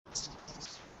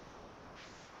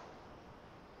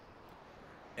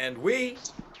And we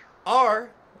are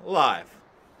live.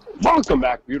 Welcome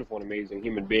back, beautiful and amazing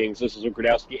human beings. This is Luke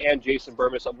Radowski and Jason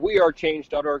Burmis of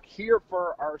WeAreChange.org here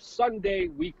for our Sunday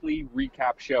weekly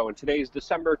recap show. And today is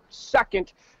December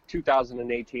 2nd,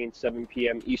 2018, 7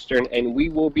 p.m. Eastern, and we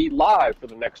will be live for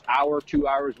the next hour, 2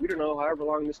 hours. We don't know however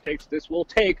long this will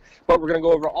take, but we're going to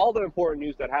go over all the important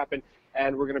news that happened.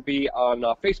 And we're going to be on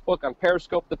Facebook, on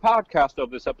Periscope. The podcast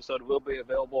of this episode will be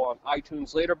available on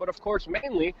iTunes later. But, of course,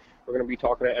 mainly, we're going to be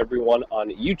talking to everyone on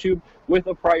YouTube with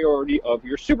a priority of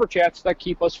your super chats that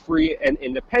keep us free and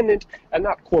independent and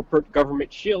not corporate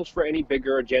government shields for any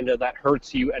bigger agenda that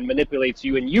hurts you and manipulates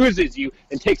you and uses you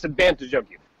and takes advantage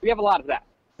of you. We have a lot of that.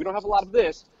 We don't have a lot of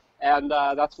this, and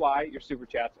that's why your super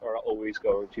chats are always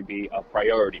going to be a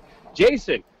priority.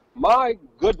 Jason, my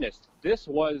goodness, this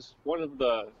was one of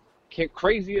the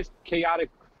craziest, chaotic,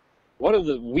 one of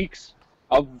the weeks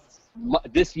of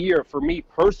this year for me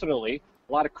personally.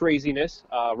 A lot of craziness.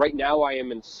 Right now I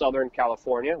am in Southern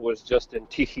California, was just in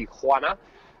Tijuana,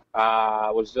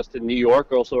 was just in New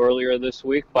York also earlier this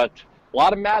week, but a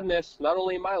lot of madness, not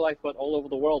only in my life, but all over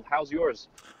the world. How's yours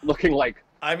looking like?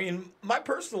 I mean, my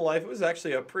personal life, it was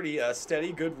actually a pretty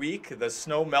steady, good week. The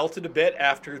snow melted a bit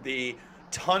after the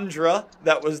tundra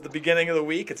that was the beginning of the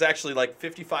week. It's actually like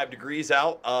 55 degrees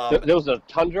out. There was a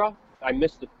tundra? I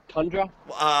missed the tundra?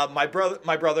 My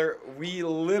brother, we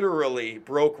literally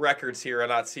broke records here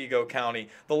in Otsego County.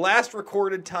 The last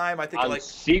recorded time, I think,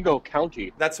 Otsego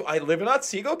County. I live in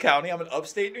Otsego County. I'm an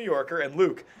upstate New Yorker, and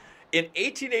Luke, in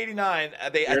 1889,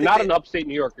 You're not an upstate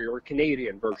New Yorker. You're a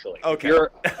Canadian, virtually. Okay. If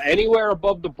you're anywhere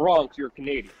above the Bronx, you're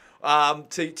Canadian.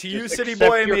 To you, city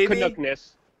boy, maybe.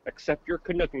 Accept your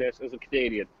Canuckness as a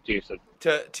Canadian, Jason.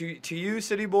 To you,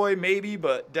 city boy, maybe,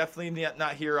 but definitely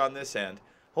not here on this end.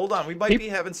 Hold on, we might be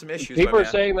having some issues. People are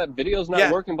saying that video's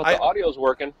not working, but the audio's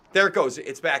working. There it goes.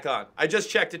 It's back on. I just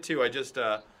checked it too.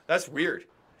 That's weird.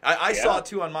 I saw it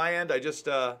too on my end. I just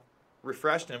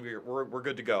refreshed and we're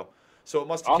good to go. So it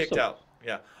must have kicked out.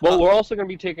 Yeah. Well, we're also going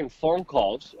to be taking phone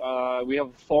calls. We have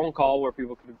a phone call where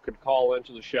people could call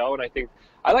into the show, and I think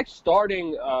I like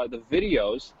starting the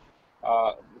videos.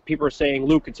 People are saying,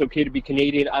 Luke, it's okay to be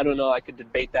Canadian. I don't know. I could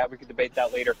debate that. We could debate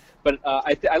that later. But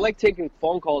I like taking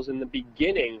phone calls in the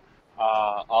beginning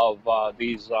of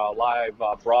these live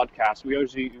broadcasts. We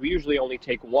usually only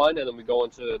take one, and then we go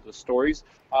into the stories.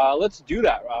 Let's do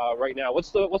that right now. What's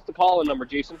the call-in number,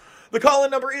 Jason? The call-in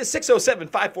number is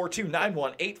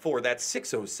 607-542-9184. That's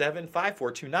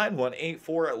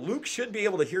 607-542-9184. Luke should be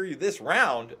able to hear you this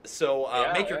round, so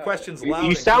make your questions loud.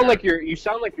 You sound like you're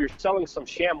selling some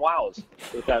sham wows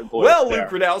with that voice. Well, there.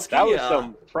 Luke Radowski, that was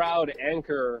some proud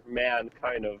anchor man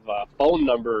kind of phone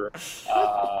number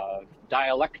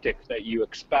dialectic that you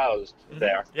espoused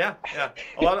there. Yeah.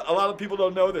 A lot of people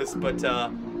don't know this, but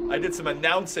I did some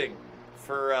announcing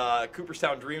for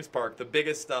Cooperstown Dreams Park, the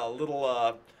biggest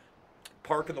little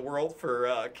park in the world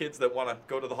for kids that want to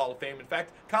go to the Hall of Fame. In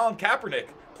fact, Colin Kaepernick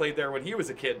played there when he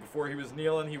was a kid. Before he was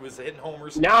kneeling, he was hitting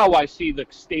homers. Now I see the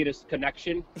status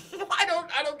connection. I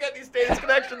don't get any status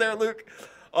connection there, Luke.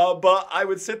 But I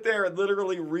would sit there and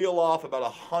literally reel off about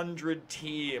 100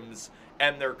 teams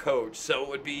and their coach. So it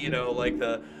would be, like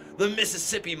the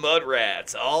Mississippi Mud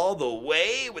Rats all the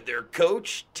way with their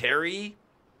coach, Terry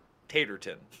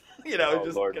Taterton.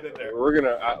 Just Lord. Get in there. We're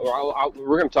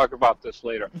gonna talk about this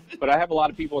later. But I have a lot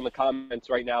of people in the comments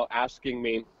right now asking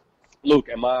me, Luke,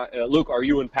 are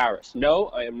you in Paris? No,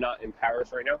 I am not in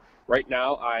Paris right now. Right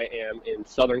now, I am in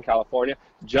Southern California.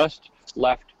 Just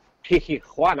left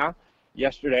Tijuana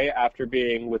yesterday after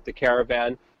being with the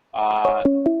caravan.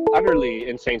 Utterly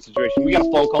insane situation. We got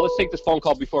a phone call. Let's take this phone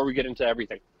call before we get into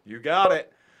everything. You got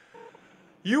it.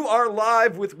 You are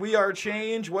live with We Are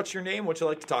Change. What's your name? What you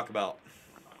like to talk about?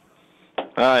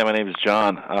 Hi, my name is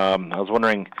John. I was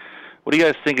wondering, what do you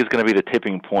guys think is going to be the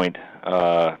tipping point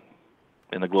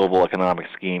in the global economic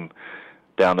scheme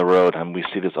down the road? We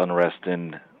see this unrest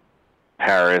in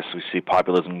Paris. We see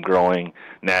populism growing,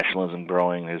 nationalism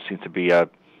growing. There seems to be a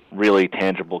really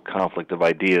tangible conflict of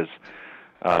ideas.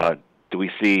 Do we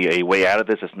see a way out of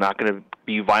this that's not going to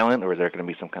be violent, or is there going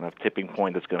to be some kind of tipping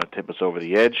point that's going to tip us over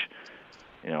the edge?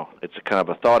 It's a kind of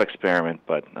a thought experiment,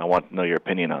 but I want to know your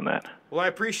opinion on that. Well, I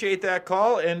appreciate that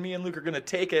call, and me and Luke are going to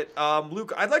take it.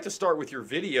 Luke, I'd like to start with your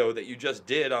video that you just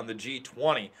did on the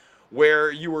G20,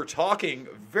 where you were talking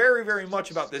very, very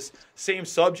much about this same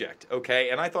subject, okay?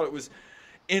 And I thought it was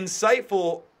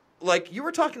insightful. Like, you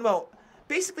were talking about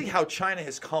basically how China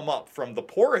has come up from the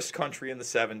poorest country in the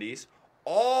 70s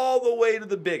all the way to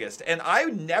the biggest. And I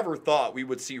never thought we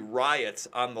would see riots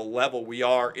on the level we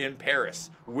are in Paris,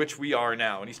 which we are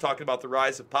now. And he's talking about the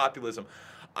rise of populism.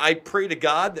 I pray to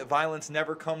God that violence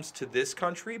never comes to this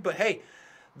country. But hey,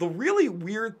 the really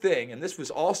weird thing, and this was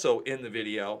also in the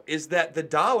video, is that the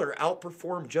dollar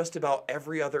outperformed just about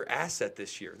every other asset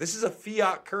this year. This is a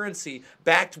fiat currency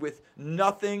backed with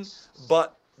nothing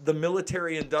but the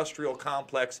military-industrial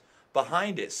complex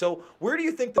behind it. So where do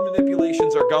you think the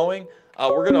manipulations are going?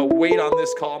 We're going to wait on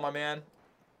this call, my man.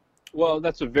 Well,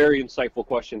 that's a very insightful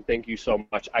question. Thank you so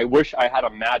much. I wish I had a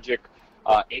magic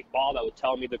 8-ball that would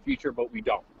tell me the future, but we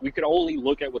don't. We can only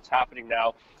look at what's happening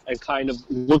now and kind of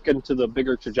look into the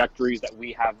bigger trajectories that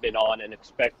we have been on and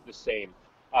expect the same.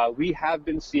 We have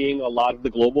been seeing a lot of the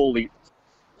global elite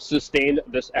sustain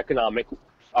this economic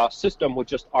system with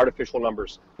just artificial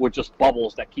numbers, with just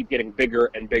bubbles that keep getting bigger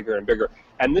and bigger and bigger.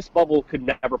 And this bubble could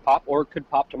never pop, or it could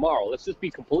pop tomorrow. Let's just be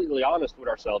completely honest with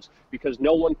ourselves, because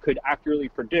no one could accurately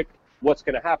predict what's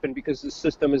going to happen, because the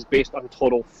system is based on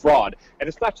total fraud. And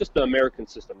it's not just the American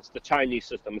system, it's the Chinese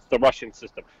system, it's the Russian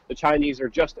system. The Chinese are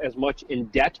just as much in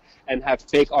debt and have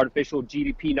fake artificial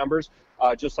GDP numbers,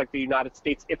 just like the United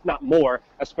States, if not more,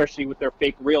 especially with their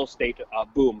fake real estate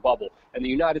boom bubble. And the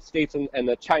United States and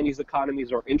the Chinese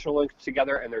economies are interlinked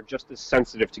together, and they're just as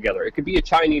sensitive together. It could be a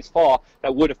Chinese fall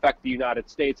that would affect the United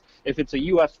States. If it's a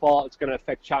U.S. fall, it's going to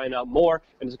affect China more,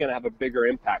 and it's going to have a bigger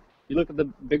impact. You look at the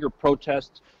bigger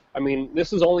protests, I mean,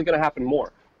 this is only going to happen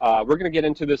more. We're going to get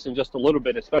into this in just a little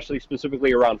bit, especially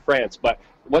specifically around France. But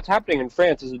what's happening in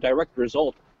France is a direct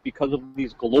result because of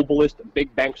these globalist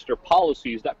big bankster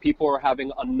policies that people are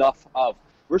having enough of.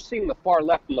 We're seeing the far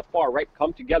left and the far right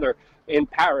come together in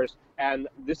Paris, and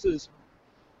this is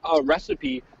a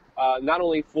recipe not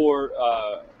only for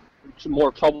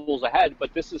more troubles ahead,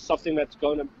 but this is something that's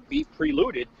going to be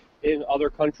preluded in other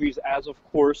countries as, of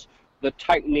course, the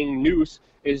tightening noose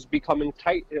is becoming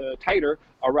tighter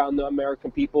around the American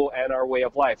people and our way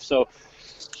of life. So,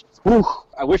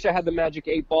 I wish I had the magic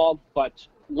 8-ball, but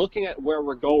looking at where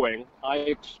we're going, I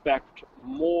expect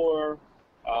more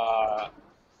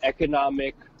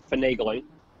economic finagling,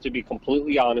 to be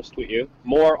completely honest with you,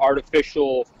 more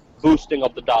artificial boosting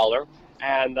of the dollar,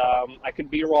 and I could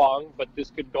be wrong, but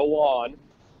this could go on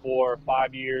for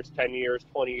 5 years, 10 years,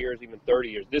 20 years, even 30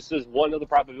 years. This is one of the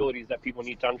probabilities that people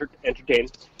need to entertain.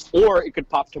 Or it could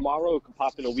pop tomorrow, it could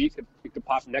pop in a week, it could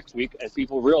pop next week, and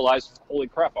people realize, holy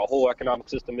crap, our whole economic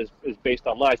system is based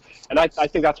on lies. And I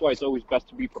think that's why it's always best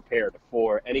to be prepared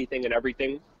for anything and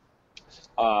everything,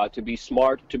 to be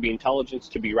smart, to be intelligent,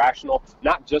 to be rational,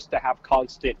 not just to have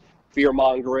constant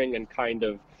fear-mongering and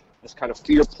this kind of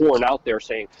fear porn out there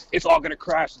saying, it's all going to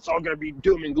crash, it's all going to be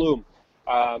doom and gloom.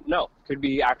 No, could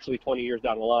be actually 20 years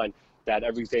down the line that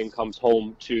everything comes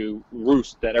home to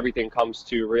roost, that everything comes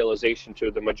to realization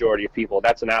to the majority of people.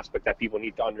 That's an aspect that people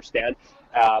need to understand.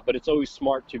 But it's always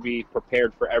smart to be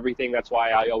prepared for everything. That's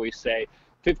why I always say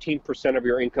 15% of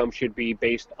your income should be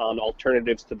based on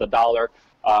alternatives to the dollar.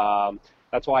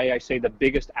 That's why I say the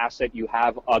biggest asset you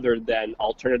have other than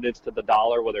alternatives to the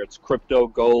dollar, whether it's crypto,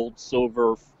 gold,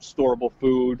 silver, storable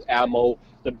food, ammo,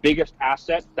 the biggest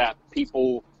asset that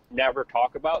people never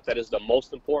talk about, that is the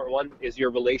most important one, is your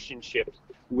relationships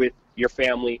with your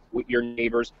family, with your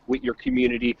neighbors, with your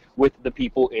community, with the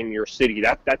people in your city.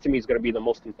 That to me is going to be the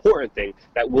most important thing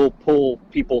that will pull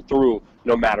people through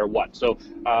no matter what. So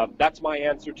that's my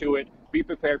answer to it. Be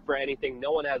prepared for anything.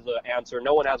 No one has an answer.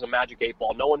 No one has a magic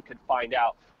 8-ball. No one can find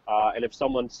out. And if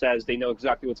someone says they know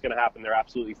exactly what's going to happen, they're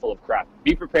absolutely full of crap.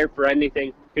 Be prepared for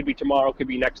anything. Could be tomorrow, could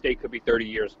be next day, could be 30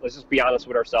 years. Let's just be honest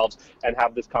with ourselves and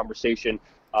have this conversation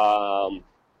and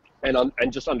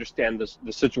just understand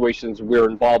the situations we're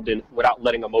involved in without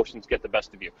letting emotions get the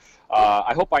best of you.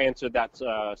 I hope I answered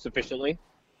that sufficiently.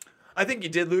 I think you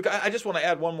did, Luke. I just want to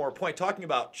add one more point. Talking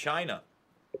about China,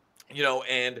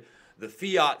 and the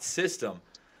fiat system,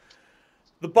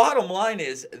 the bottom line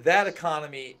is that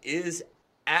economy is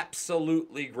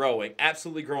absolutely growing.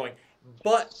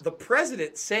 But the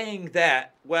president saying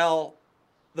that, well,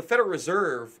 the Federal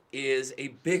Reserve is a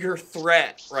bigger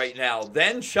threat right now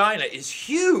than China is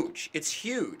huge. It's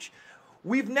huge.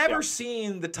 We've never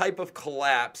seen the type of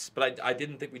collapse, but I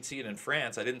didn't think we'd see it in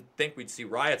France. I didn't think we'd see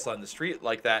riots on the street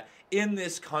like that in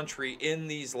this country in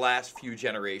these last few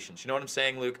generations. You know what I'm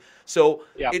saying, Luke? So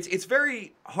it's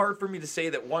very hard for me to say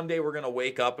that one day we're going to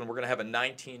wake up and we're going to have a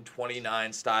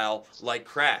 1929 style like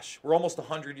crash. We're almost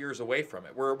 100 years away from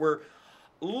it. We're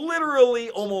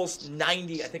literally almost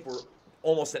 90. I think we're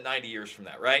almost at 90 years from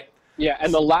that, right? Yeah,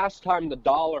 and the last time the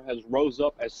dollar has rose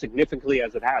up as significantly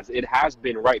as it has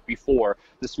been right before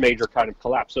this major kind of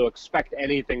collapse. So expect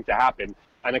anything to happen,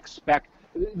 and expect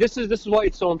this is why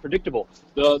it's so unpredictable.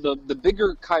 The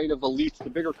bigger kind of elites, the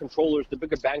bigger controllers, the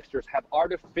bigger banksters have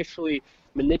artificially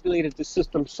manipulated the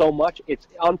system so much it's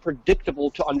unpredictable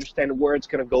to understand where it's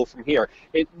going to go from here.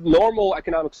 Normal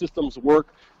economic systems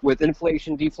work with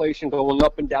inflation, deflation going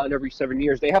up and down every 7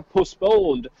 years. They have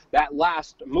postponed that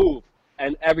last move,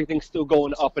 and everything's still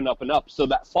going up and up and up. So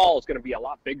that fall is going to be a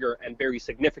lot bigger and very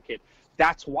significant.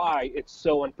 That's why it's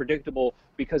so unpredictable,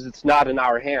 because it's not in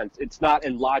our hands. It's not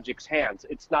in logic's hands.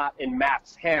 It's not in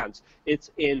math's hands.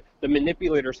 It's in the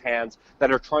manipulators' hands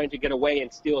that are trying to get away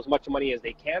and steal as much money as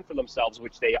they can for themselves,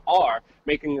 which they are,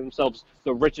 making themselves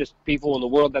the richest people in the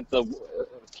world that the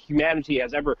humanity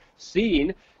has ever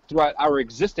seen throughout our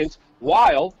existence,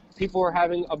 while people are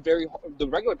having the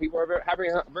regular people are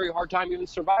having a very hard time even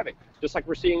surviving. Just like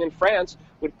we're seeing in France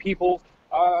with people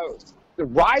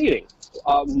rioting,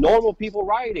 normal people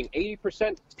rioting,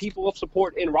 80% people of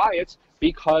support in riots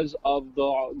because of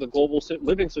the global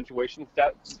living situation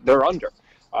that they're under.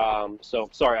 So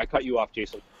sorry, I cut you off,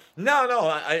 Jason. No,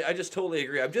 I just totally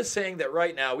agree. I'm just saying that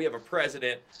right now we have a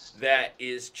president that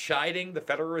is chiding the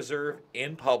Federal Reserve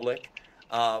in public.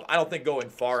 I don't think going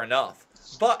far enough.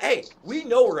 But, hey, we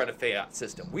know we're in a fiat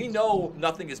system. We know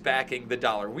nothing is backing the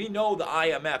dollar. We know the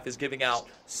IMF is giving out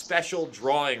special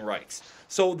drawing rights.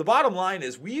 So the bottom line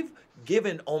is we've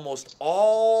given almost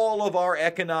all of our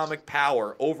economic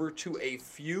power over to a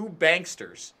few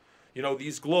banksters. You know,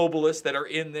 these globalists that are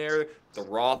in there, the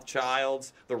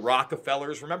Rothschilds, the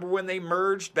Rockefellers. Remember when they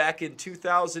merged back in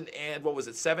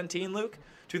 17, Luke?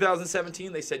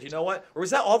 2017, they said, you know what? Or was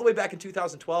that all the way back in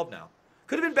 2012 now?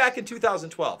 Could have been back in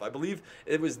 2012. I believe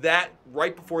it was that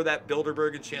right before that,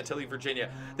 Bilderberg and Chantilly, Virginia.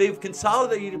 They've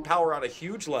consolidated power on a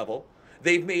huge level.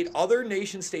 They've made other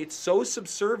nation states so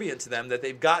subservient to them that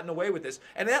they've gotten away with this.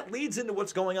 And that leads into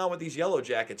what's going on with these yellow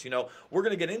jackets. You know, we're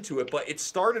going to get into it, but it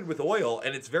started with oil,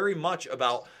 and it's very much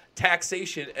about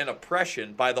taxation and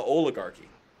oppression by the oligarchy.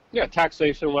 Yeah,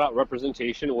 taxation without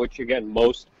representation, which, again,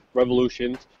 most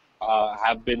revolutions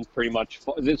have been pretty much.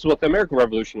 This is what the American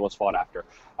Revolution was fought after,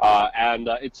 and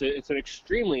it's an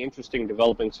extremely interesting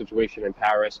developing situation in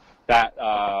Paris. That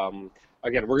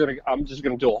again, I'm just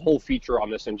gonna do a whole feature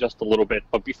on this in just a little bit.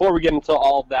 But before we get into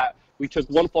all of that, we took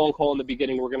one phone call in the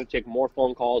beginning. We're going to take more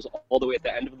phone calls all the way at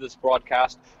the end of this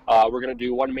broadcast. We're going to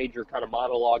do one major kind of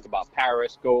monologue about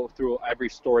Paris, go through every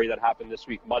story that happened this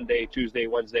week, Monday, Tuesday,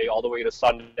 Wednesday, all the way to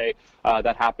Sunday,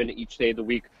 that happened each day of the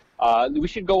week. We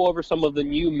should go over some of the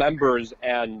new members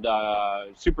and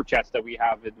super chats that we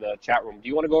have in the chat room. Do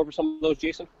you want to go over some of those,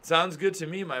 Jason? Sounds good to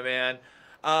me, my man.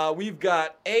 We've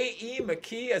got A.E.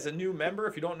 McKee as a new member.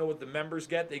 If you don't know what the members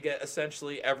get, they get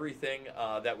essentially everything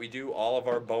that we do. All of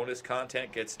our bonus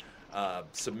content gets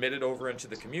submitted over into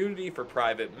the community for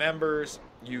private members.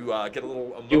 You get a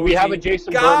little emoji. Do we have a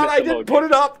Jason God, Burmis I didn't emoji? Put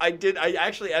it up. I did. I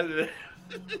actually edited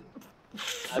it.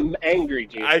 I'm angry,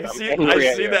 Jason. I see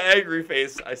the angry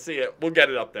face. I see it. We'll get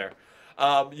it up there.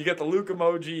 You get the Luke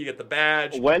emoji. You get the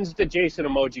badge. When's the Jason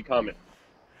emoji coming?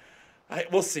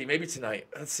 We'll see. Maybe tonight.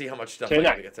 Let's see how much stuff tonight. I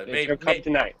gotta get to. Maybe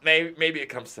tonight. Maybe it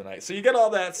comes tonight. So you get all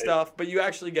that stuff, but you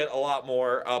actually get a lot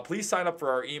more. Please sign up for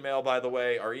our email, by the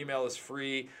way. Our email is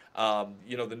free.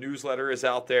 You know, the newsletter is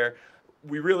out there.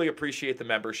 We really appreciate the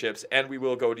memberships, and we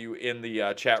will go to you in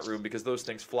the chat room because those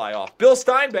things fly off. Bill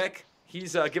Steinbeck,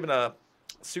 he's given a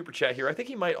super chat here. I think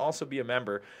he might also be a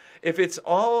member. If it's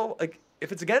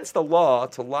against the law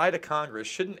to lie to Congress,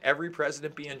 shouldn't every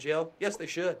president be in jail? Yes, they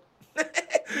should.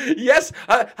 Yes.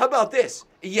 How about this?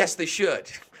 Yes, they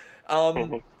should.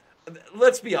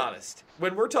 Let's be honest.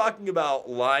 When we're talking about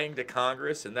lying to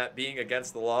Congress and that being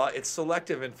against the law, it's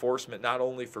selective enforcement not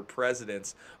only for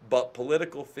presidents, but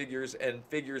political figures and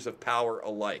figures of power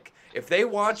alike. If they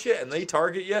want you and they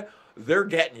target you, they're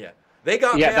getting you. They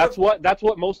got that's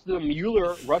what most of the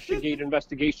Mueller Russiagate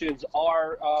investigations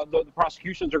are. The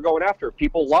prosecutions are going after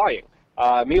people lying.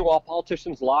 Meanwhile,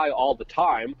 politicians lie all the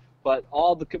time. But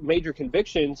all the major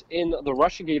convictions in the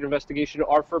Russiagate investigation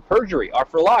are for perjury, are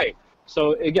for lying.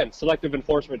 So, again, selective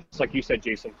enforcement, just like you said,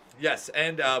 Jason. Yes,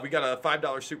 and we got a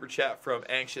 $5 super chat from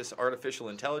Anxious Artificial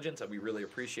Intelligence, and we really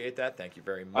appreciate that. Thank you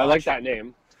very much. I like that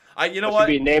name. You know that what?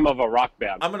 Should be a name of a rock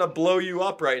band. I'm going to blow you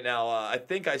up right now. I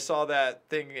think I saw that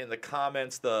thing in the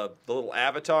comments, the little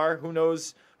avatar. Who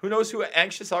knows who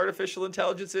Anxious Artificial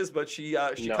Intelligence is, but she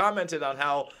commented on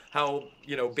how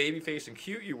babyface and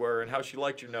cute you were and how she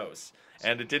liked your nose.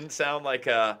 And it didn't sound like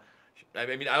I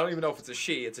don't even know if it's a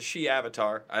she. It's a she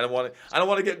avatar. I don't want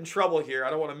to get in trouble here. I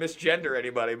don't want to misgender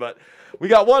anybody, but we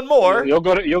got one more. You'll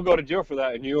go to jail for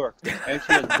that in New York. And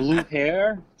she has blue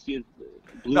hair. She has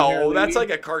blue hair. No, that's like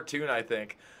a cartoon, I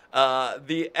think.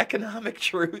 The Economic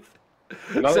Truth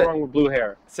Nothing wrong with blue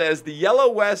hair. Says the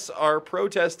Yellow Vests are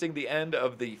protesting the end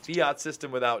of the fiat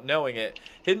system without knowing it.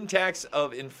 Hidden tax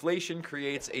of inflation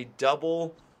creates a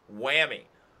double whammy.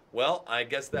 Well, I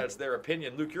guess that's their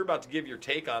opinion. Luke, you're about to give your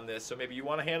take on this, so maybe you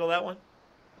want to handle that one?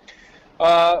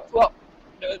 Well,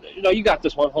 no, you got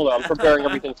this one. Hold on. I'm preparing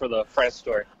everything for the France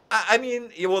story. I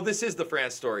mean, well, this is the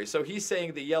France story. So he's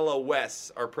saying the Yellow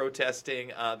Vests are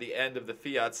protesting the end of the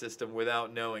fiat system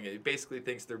without knowing it. He basically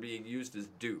thinks they're being used as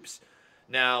dupes.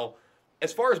 Now,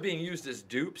 as far as being used as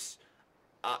dupes,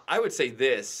 I would say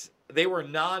this. They were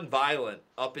non-violent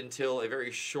up until a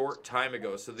very short time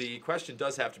ago. So the question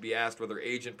does have to be asked whether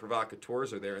agent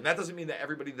provocateurs are there. And that doesn't mean that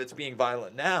everybody that's being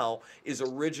violent now is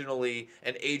originally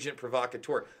an agent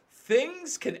provocateur.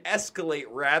 Things can escalate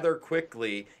rather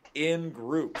quickly in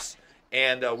groups.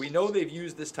 And we know they've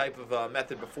used this type of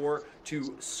method before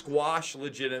to squash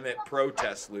legitimate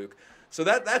protests, Luke. So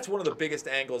that's one of the biggest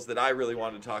angles that I really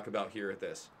wanted to talk about here at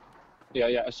this.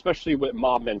 Yeah, especially with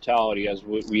mob mentality, as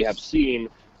we have seen,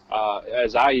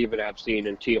 as I even have seen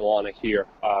in Tijuana here,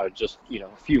 just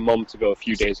a few moments ago, a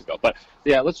few days ago. But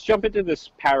yeah, let's jump into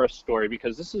this Paris story,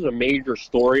 because this is a major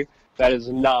story that is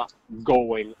not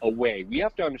going away. We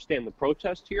have to understand the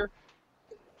protest here.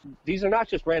 These are not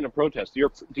just random protests.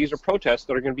 These are protests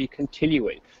that are going to be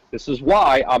continuing. This is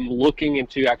why I'm looking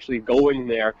into actually going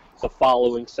there the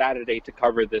following Saturday to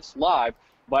cover this live.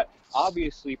 But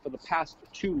obviously, for the past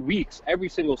 2 weeks, every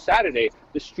single Saturday,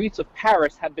 the streets of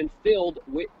Paris have been filled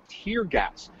with tear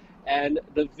gas. And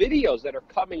the videos that are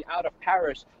coming out of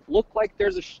Paris look like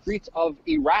they're the streets of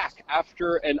Iraq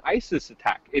after an ISIS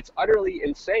attack. It's utterly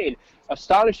insane.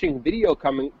 Astonishing video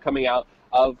coming out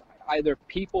of either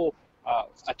people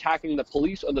attacking the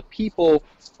police or the people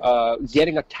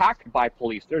getting attacked by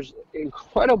police. There's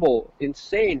incredible,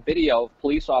 insane video of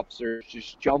police officers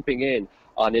just jumping in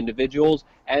on individuals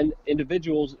and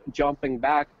individuals jumping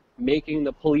back, making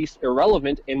the police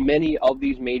irrelevant in many of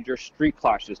these major street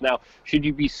clashes. Now, should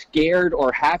you be scared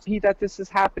or happy that this is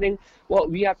happening? Well,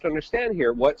 we have to understand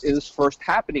here what is first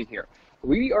happening here.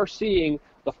 We are seeing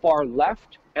the far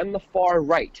left and the far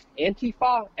right,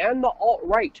 Antifa and the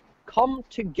alt-right, come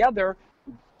together,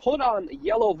 put on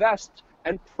yellow vests,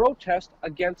 and protest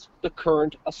against the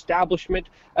current establishment,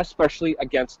 especially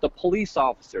against the police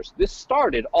officers. This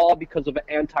started all because of an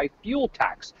anti-fuel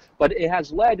tax, but it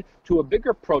has led to a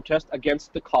bigger protest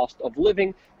against the cost of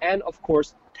living and, of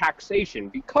course, taxation,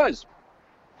 because,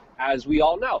 as we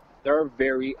all know, there are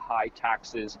very high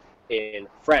taxes in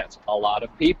France. A lot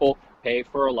of people pay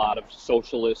for a lot of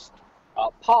socialist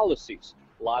policies,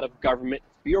 a lot of government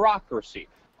bureaucracy,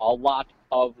 a lot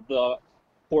of the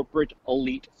corporate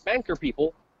elite banker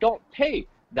people don't pay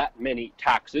that many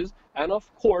taxes. And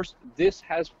of course, this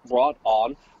has brought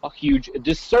on a huge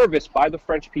disservice by the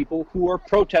French people who are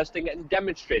protesting and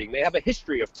demonstrating. They have a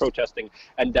history of protesting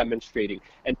and demonstrating.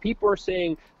 And people are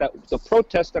saying that the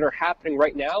protests that are happening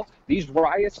right now, these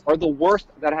riots are the worst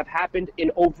that have happened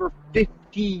in over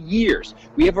 50 years.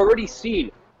 We have already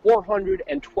seen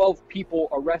 412 people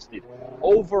arrested,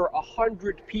 over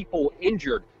 100 people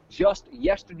injured just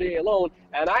yesterday alone.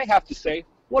 And I have to say,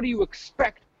 what do you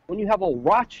expect when you have a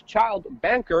Rothschild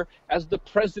banker as the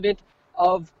president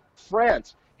of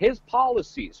France? His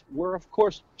policies were, of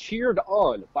course, cheered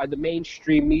on by the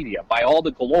mainstream media, by all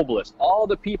the globalists. All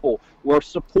the people were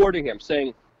supporting him,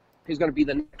 saying he's going to be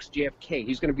the next JFK.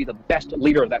 He's going to be the best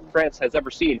leader that France has ever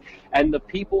seen. And the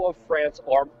people of France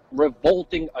are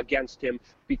revolting against him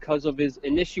because of his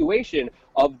initiation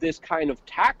of this kind of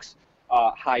tax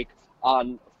hike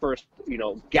on first,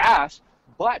 gas.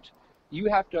 But you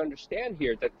have to understand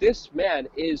here that this man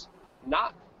is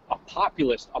not a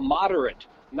populist, a moderate,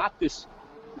 not this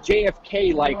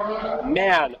JFK-like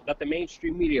man that the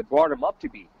mainstream media brought him up to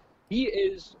be. He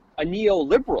is a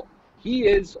neoliberal. He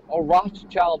is a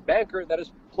Rothschild banker that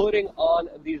is putting on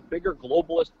these bigger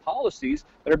globalist policies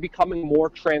that are becoming more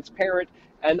transparent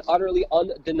and utterly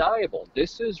undeniable.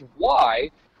 This is why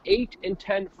 8 in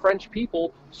 10 French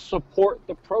people support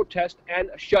the protest and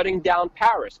shutting down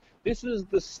Paris. This is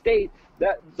the state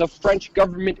that the French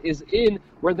government is in,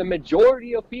 where the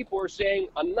majority of people are saying,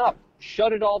 enough,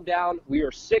 shut it all down. We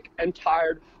are sick and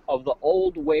tired of the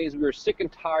old ways. We are sick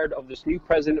and tired of this new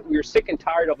president. We are sick and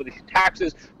tired of these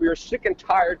taxes. We are sick and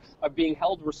tired of being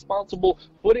held responsible,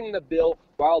 footing the bill,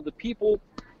 while the people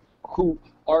who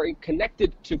are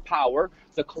connected to power,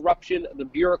 the corruption, the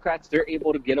bureaucrats, they're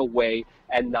able to get away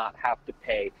and not have to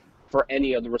pay for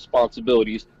any of the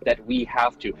responsibilities that we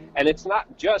have to. And it's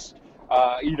not just,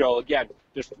 again,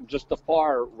 just the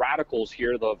far radicals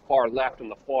here, the far left and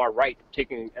the far right,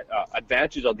 taking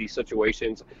advantage of these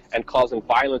situations and causing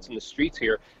violence in the streets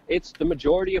here. It's the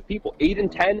majority of people, 8 in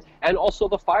 10, and also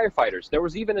the firefighters. There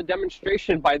was even a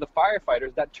demonstration by the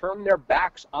firefighters that turned their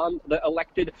backs on the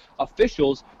elected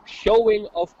officials, showing,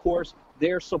 of course,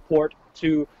 their support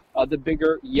to the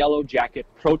bigger Yellow Jacket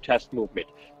protest movement.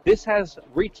 This has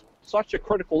reached such a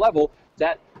critical level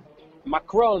that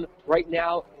Macron right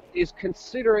now is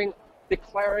considering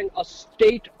declaring a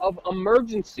state of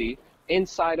emergency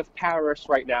inside of Paris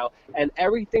right now, and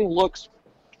everything looks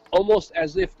almost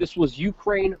as if this was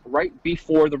Ukraine right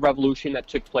before the revolution that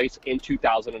took place in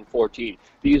 2014.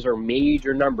 These are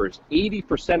major numbers.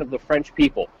 80% of the French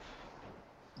people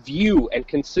view and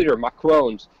consider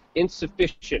Macron's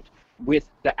insufficient with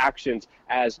the actions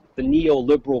as the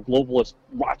neoliberal globalist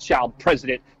Rothschild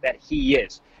president that he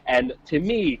is. And to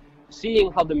me,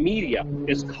 seeing how the media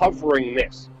is covering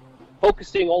this,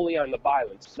 focusing only on the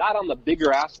violence, not on the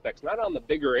bigger aspects, not on the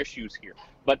bigger issues here,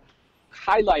 but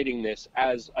highlighting this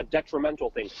as a detrimental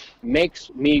thing,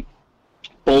 makes me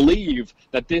believe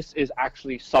that this is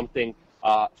actually something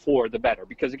for the better.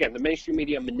 Because again, the mainstream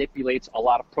media manipulates a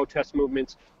lot of protest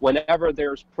movements. Whenever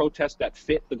there's protests that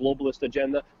fit the globalist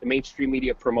agenda, the mainstream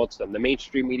media promotes them. The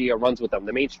mainstream media runs with them.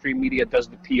 The mainstream media does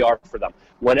the PR for them.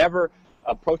 Whenever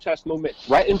a protest movement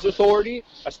threatens authority,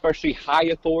 especially high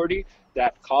authority,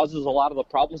 that causes a lot of the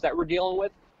problems that we're dealing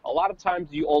with, a lot of times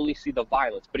you only see the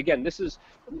violence. But again, this is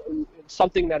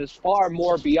something that is far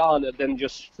more beyond than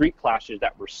just street clashes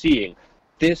that we're seeing.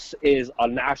 This is a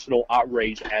national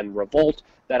outrage and revolt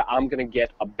that I'm going to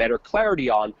get a better clarity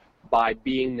on by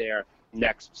being there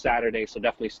next Saturday. So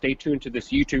definitely stay tuned to this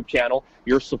YouTube channel.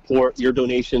 Your support, your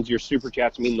donations, your super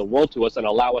chats mean the world to us and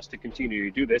allow us to continue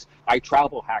to do this. I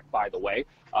travel hack, by the way,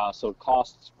 so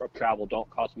costs of travel don't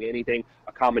cost me anything.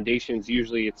 Accommodations,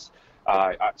 usually it's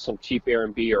some cheap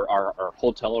Airbnb or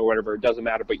hotel or whatever, it doesn't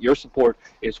matter, but your support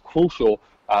is crucial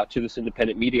to this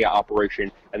independent media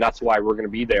operation, and that's why we're going to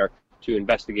be there to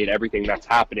investigate everything that's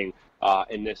happening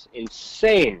in this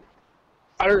insane,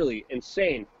 utterly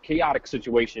insane, chaotic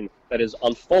situation that is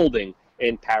unfolding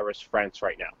in Paris, France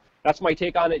right now. That's my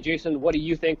take on it. Jason, what do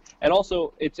you think? And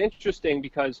also, it's interesting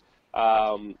because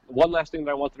one last thing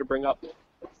that I wanted to bring up,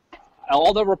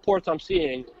 all the reports I'm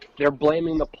seeing, they're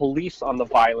blaming the police on the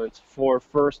violence for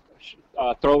first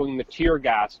throwing the tear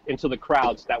gas into the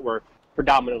crowds that were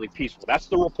predominantly peaceful. That's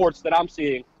the reports that I'm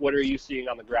seeing. What are you seeing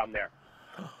on the ground there?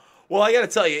 Well, I got to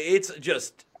tell you, it's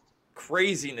just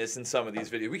craziness in some of these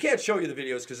videos. We can't show you the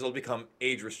videos because it'll become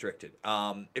age restricted.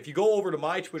 If you go over to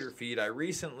my Twitter feed, I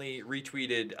recently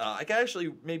retweeted, I can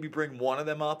actually maybe bring one of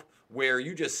them up, where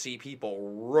you just see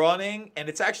people running, and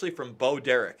it's actually from Bo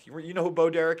Derek. You know who Bo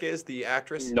Derek is, the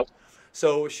actress? Nope.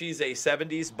 So she's a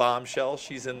 70s bombshell.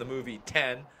 She's in the movie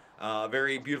 10.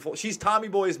 Very beautiful. She's Tommy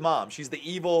Boy's mom. She's the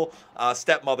evil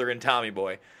stepmother in Tommy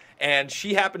Boy. And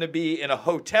she happened to be in a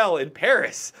hotel in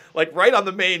Paris, like right on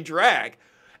the main drag.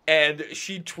 And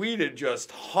she tweeted just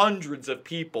hundreds of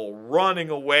people running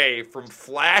away from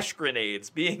flash grenades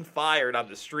being fired on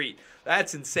the street.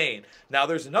 That's insane. Now,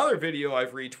 there's another video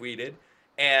I've retweeted,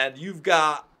 and you've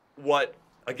got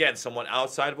again, someone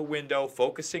outside of a window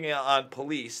focusing on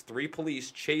police, 3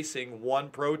 police chasing one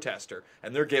protester,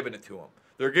 and they're giving it to him.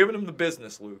 They're giving him the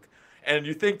business, Luke. And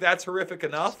you think that's horrific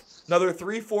enough? Another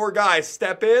 3-4 guys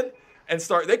step in and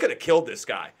they could have killed this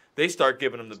guy. They start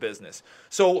giving him the business.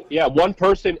 So yeah, one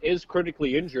person is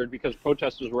critically injured because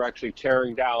protesters were actually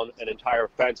tearing down an entire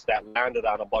fence that landed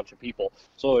on a bunch of people.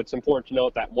 So it's important to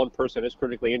note that one person is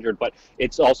critically injured, but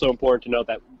it's also important to note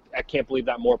that I can't believe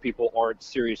that more people aren't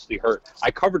seriously hurt. I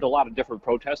covered a lot of different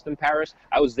protests in Paris.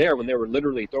 I was there when they were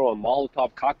literally throwing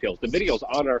Molotov cocktails. The video's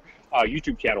on our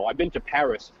YouTube channel. I've been to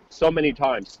Paris so many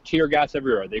times. Tear gas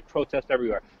everywhere. They protest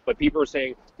everywhere. But people are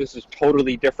saying this is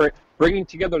totally different, bringing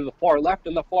together the far left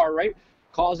and the far right,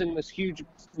 causing this huge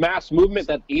mass movement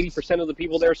that 80% of the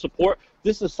people there support.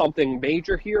 This is something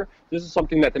major here. This is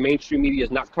something that the mainstream media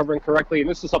is not covering correctly, and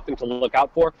this is something to look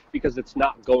out for because it's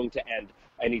not going to end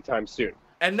anytime soon.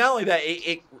 And not only that,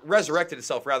 it resurrected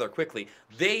itself rather quickly.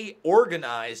 They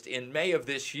organized in May of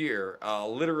this year,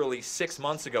 literally 6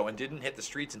 months ago, and didn't hit the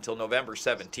streets until November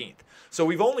 17th. So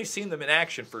we've only seen them in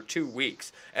action for 2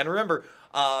 weeks. And remember,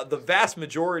 the vast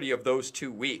majority of those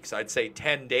 2 weeks, I'd say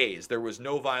 10 days, there was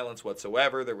no violence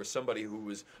whatsoever. There was somebody who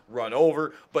was run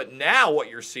over. But now what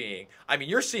you're seeing,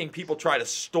 you're seeing people try to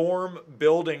storm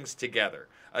buildings together.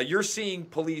 You're seeing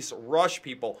police rush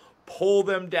people, pull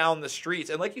them down the streets.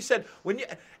 And like you said,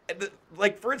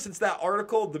 like, for instance, that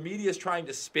article, the media is trying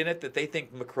to spin it that they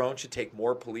think Macron should take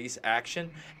more police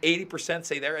action. 80%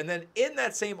 say there. And then in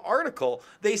that same article,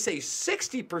 they say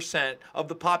 60% of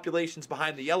the population's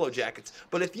behind the Yellow Jackets.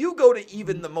 But if you go to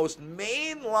even the most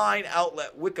mainline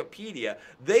outlet, Wikipedia,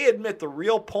 they admit the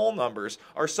real poll numbers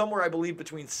are somewhere, I believe,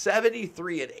 between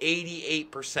 73 and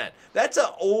 88%. That's an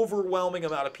overwhelming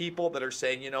amount of people that are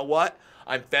saying, you know what?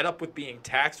 I'm fed up with being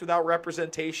taxed without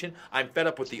representation. I'm fed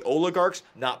up with the oligarchs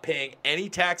not paying any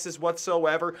taxes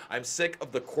whatsoever. I'm sick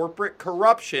of the corporate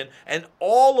corruption. And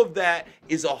all of that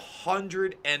is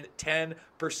 110%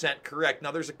 correct.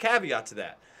 Now, there's a caveat to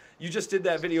that. You just did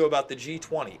that video about the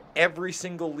G20. Every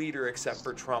single leader except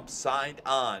for Trump signed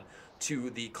on to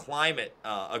the climate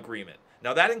agreement.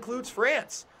 Now, that includes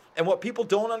France. And what people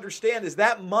don't understand is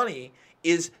that money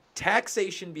is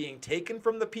taxation being taken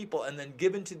from the people and then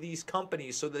given to these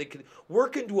companies so that they can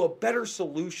work into a better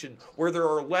solution where there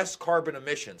are less carbon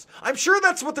emissions. I'm sure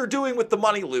that's what they're doing with the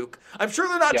money, Luke. I'm sure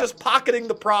they're not just pocketing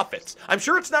the profits. I'm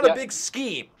sure it's not a big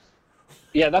scheme.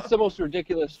 Yeah, that's the most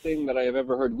ridiculous thing that I have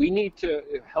ever heard. We need to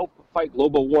help fight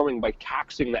global warming by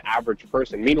taxing the average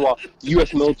person. Meanwhile,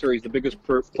 U.S. military is the biggest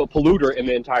polluter in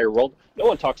the entire world. No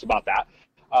one talks about that.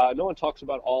 No one talks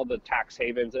about all the tax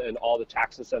havens and all the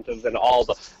tax incentives and all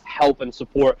the help and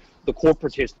support the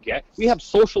corporatists get. We have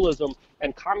socialism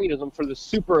and communism for the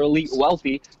super elite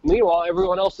wealthy. Meanwhile,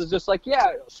 everyone else is just like,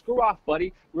 yeah, screw off,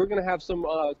 buddy. We're going to have some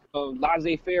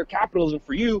laissez-faire capitalism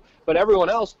for you, but everyone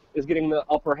else is getting the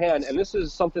upper hand. And this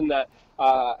is something that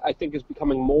I think is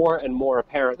becoming more and more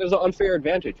apparent. There's an unfair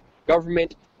advantage.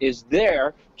 Government is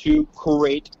there to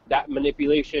create that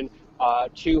manipulation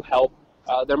to help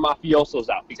their mafiosos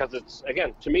out, because it's,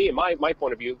 again, to me, in my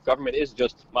point of view, government is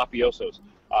just mafiosos.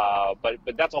 But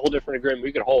that's a whole different agreement.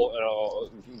 We could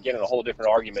get in a whole different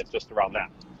argument just around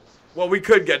that. Well, we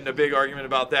could get in a big argument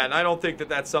about that, and I don't think that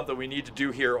that's something we need to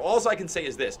do here. All I can say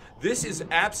is this. This is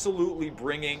absolutely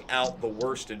bringing out the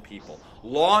worst in people.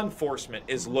 Law enforcement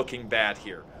is looking bad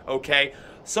here, okay?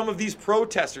 Some of these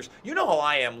protesters, you know how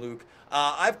I am, Luke.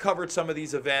 I've covered some of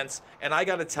these events, and I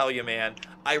got to tell you, man,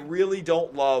 I really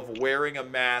don't love wearing a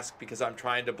mask because I'm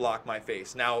trying to block my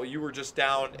face. Now, you were just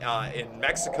down in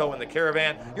Mexico in the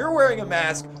caravan. You're wearing a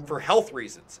mask for health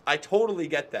reasons. I totally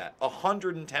get that,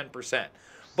 110%.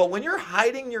 But when you're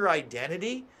hiding your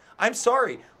identity, I'm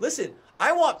sorry. Listen,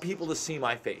 I want people to see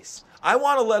my face. I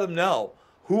want to let them know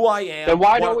who I am. Then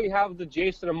why don't we have the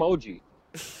Jason emoji?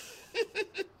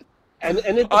 And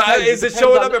it is it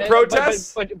showing up in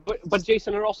protests? But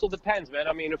Jason, it also depends, man.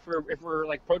 I mean, if we're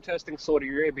like protesting Saudi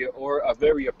Arabia or a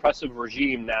very oppressive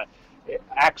regime that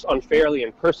acts unfairly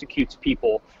and persecutes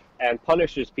people and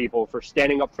punishes people for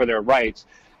standing up for their rights,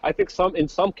 I think in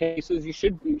some cases you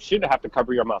should have to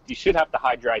cover your mouth. You should have to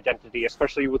hide your identity,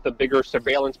 especially with the bigger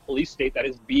surveillance police state that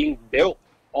is being built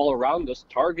all around us,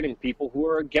 targeting people who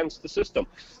are against the system.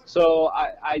 So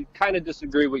I kind of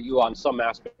disagree with you on some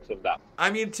aspects of that.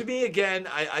 I mean, to me, again,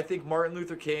 I think Martin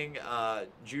Luther King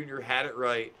Jr. had it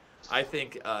right. I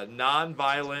think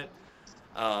nonviolent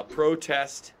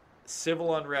protest,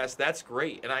 civil unrest, that's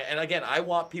great. And again, I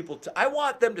want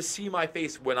them to see my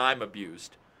face when I'm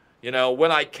abused. You know,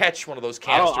 when I catch one of those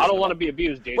canisters. I don't want to be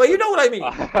abused, Jason. Well, you know what I mean.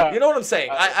 You know what I'm saying.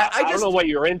 I don't know what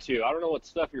you're into. I don't know what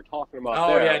stuff you're talking about.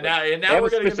 Oh, there. Yeah, now we're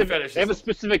going to get into fetishes. They have a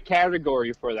specific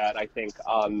category for that, I think,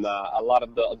 on a lot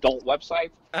of the adult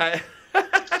websites.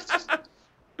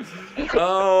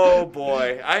 Oh,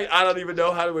 boy. I don't even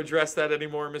know how to address that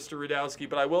anymore, Mr. Rudowski,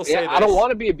 but I will say this. I don't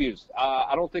want to be abused.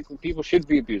 I don't think people should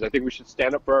be abused. I think we should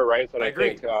stand up for our rights, and I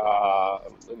think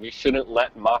we shouldn't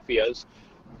let mafias,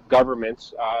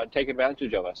 governments take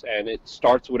advantage of us. And it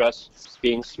starts with us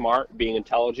being smart, being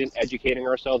intelligent, educating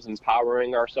ourselves,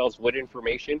 empowering ourselves with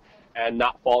information, and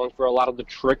not falling for a lot of the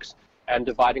tricks and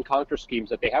divide and conquer schemes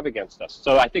that they have against us.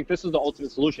 So I think this is the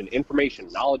ultimate solution. Information,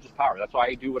 knowledge is power. That's why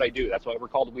I do what I do. That's why we're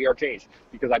called We Are Change,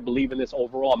 because I believe in this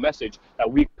overall message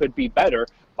that we could be better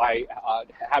by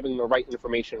having the right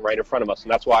information right in front of us.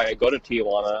 And that's why I go to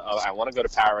Tijuana. I want to go to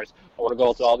Paris. I want to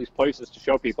go to all these places to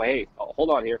show people, hey,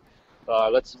 hold on here.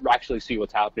 Let's actually see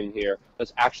what's happening here.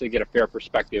 Let's actually get a fair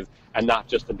perspective and not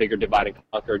just a bigger divide and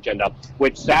conquer agenda,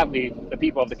 which sadly the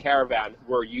people of the caravan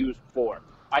were used for.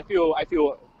 I feel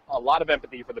a lot of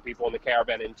empathy for the people in the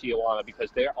caravan in Tijuana because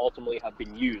they ultimately have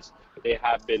been used. They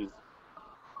have been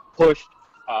pushed.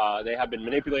 They have been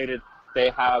manipulated. They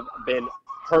have been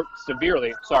hurt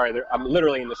severely. Sorry, I'm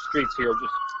literally in the streets here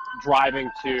just driving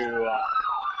to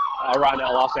around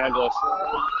Los Angeles.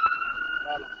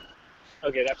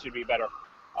 Okay, that should be better.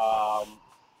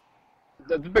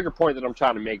 The bigger point that I'm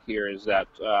trying to make here is that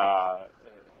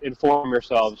inform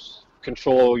yourselves,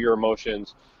 control your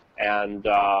emotions, and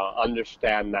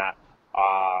understand that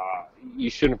you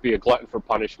shouldn't be a glutton for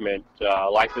punishment.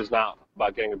 Life is not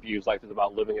about getting abused. Life is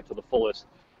about living it to the fullest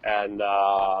and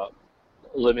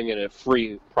living in a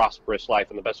free, prosperous life.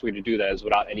 And the best way to do that is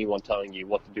without anyone telling you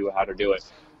what to do or how to do it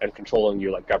and controlling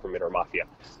you like government or mafia.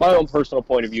 My own personal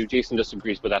point of view, Jason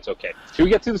disagrees, but that's okay. Should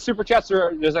we get to the super chats,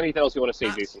 or there's anything else you want to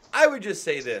say, Jason? I would just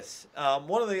say this.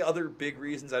 One of the other big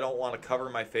reasons I don't want to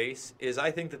cover my face is I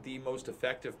think that the most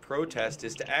effective protest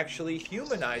is to actually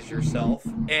humanize yourself.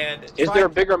 And is there a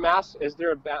bigger mask? Is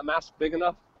there a mask big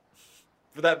enough?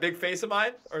 For that big face of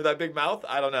mine? Or that big mouth?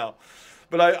 I don't know.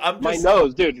 But I'm just... My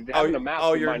nose, dude. Having a mask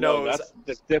oh, in your my nose.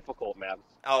 That's difficult, man.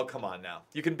 Oh, come on now.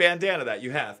 You can bandana that.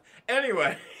 You have.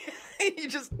 Anyway, you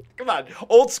just, come on.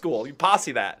 Old school. You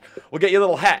posse that. We'll get you a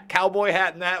little hat. Cowboy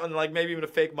hat and that, and like maybe even a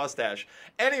fake mustache.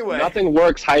 Anyway. Nothing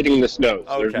works hiding this nose.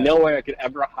 Okay. There's no way I could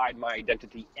ever hide my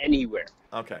identity anywhere.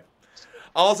 Okay.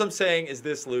 All I'm saying is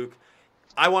this, Luke.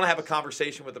 I want to have a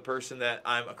conversation with the person that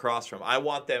I'm across from. I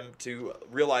want them to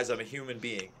realize I'm a human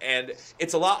being. And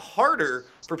it's a lot harder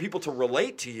for people to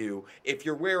relate to you if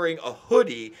you're wearing a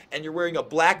hoodie and you're wearing a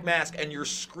black mask and you're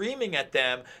screaming at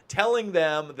them, telling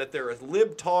them that they're a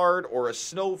libtard or a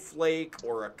snowflake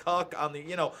or a cuck on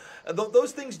the,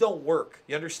 those things don't work.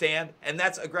 You understand? And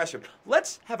that's aggressive.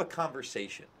 Let's have a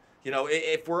conversation.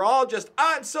 If we're all just,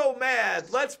 I'm so mad,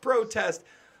 let's protest.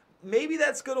 Maybe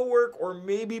that's going to work, or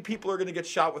maybe people are going to get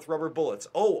shot with rubber bullets.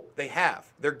 Oh, they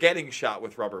have. They're getting shot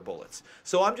with rubber bullets.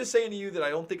 So I'm just saying to you that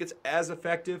I don't think it's as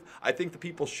effective. I think the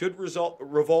people should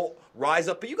revolt, rise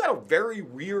up. But you got a very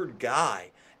weird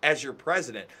guy as your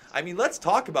president. I mean, let's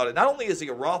talk about it. Not only is he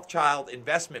a Rothschild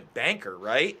investment banker,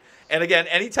 right? And again,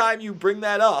 anytime you bring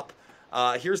that up,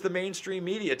 here's the mainstream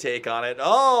media take on it.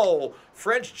 Oh,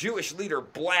 French Jewish leader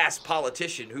blasts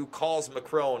politician who calls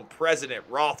Macron President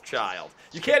Rothschild.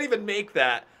 You can't even make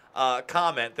that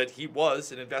comment that he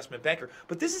was an investment banker.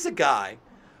 But this is a guy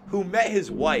who met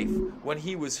his wife when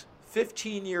he was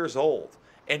 15 years old,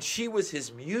 and she was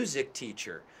his music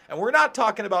teacher. And we're not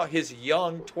talking about his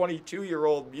young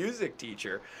 22-year-old music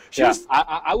teacher.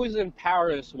 I was in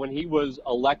Paris when he was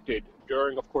elected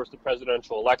during, of course, the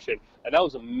presidential election, and that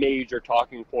was a major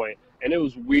talking point. And it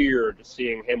was weird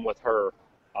seeing him with her.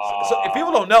 So if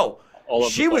people don't know,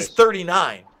 she was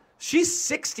 39. She's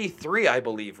 63, I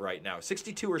believe, right now.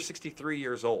 62 or 63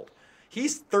 years old.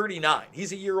 He's 39.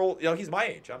 He's a year old. He's my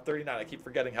age. I'm 39. I keep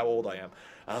forgetting how old I am.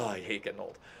 Oh, I hate getting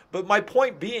old. But my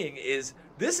point being is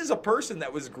this is a person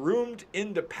that was groomed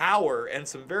into power and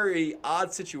some very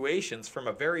odd situations from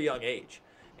a very young age.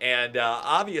 And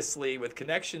obviously, with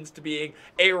connections to being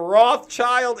a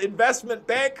Rothschild investment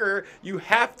banker, you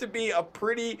have to be a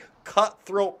pretty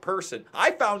cutthroat person. I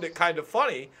found it kind of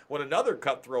funny when another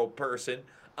cutthroat person,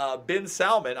 Bin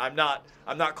Salman, I'm not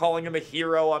calling him a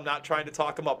hero. I'm not trying to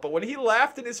talk him up. But when he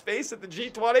laughed in his face at the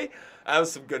G20, that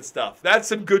was some good stuff. That's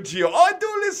some good geo. Oh, I do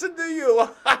listen to you.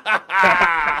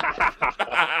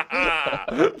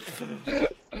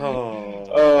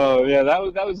 Oh, yeah, that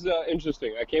was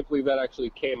interesting. I can't believe that actually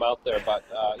came out there. But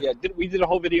we did a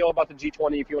whole video about the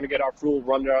G20. If you want to get our full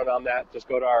rundown on that, just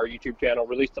go to our YouTube channel.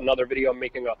 Released another video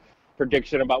making a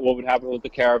prediction about what would happen with the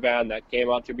caravan that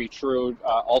came out to be true,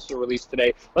 also released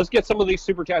today. Let's get some of these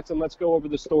super chats and let's go over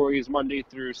the stories Monday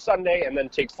through Sunday and then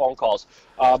take phone calls.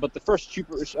 But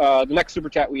the next super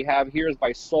chat we have here is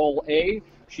by Soul A.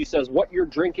 She says, "What you're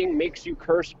drinking makes you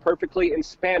curse perfectly in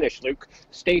Spanish, Luke.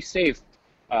 Stay safe."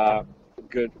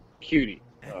 Good cutie.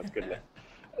 Oh, it's good enough.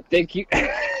 Thank you.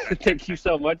 Thank you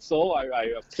so much, Soul.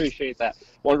 I appreciate that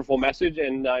wonderful message.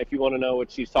 And if you want to know what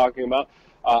she's talking about,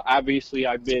 obviously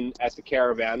I've been at the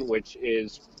caravan, which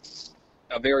is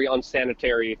a very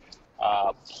unsanitary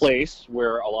place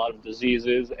where a lot of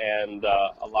diseases and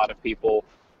a lot of people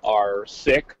are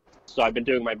sick. So I've been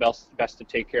doing my best to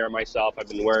take care of myself. I've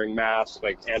been wearing masks,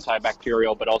 like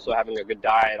antibacterial, but also having a good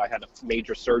diet. I had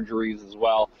major surgeries as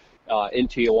well in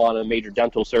Tijuana, major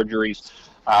dental surgeries.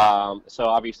 So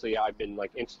obviously I've been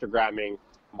like Instagramming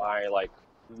my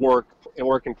work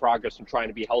in progress and trying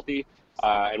to be healthy.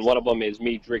 And one of them is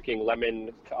me drinking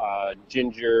lemon,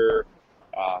 ginger,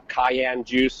 cayenne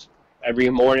juice every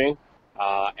morning.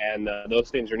 And those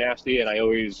things are nasty, and I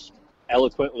always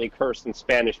eloquently curse in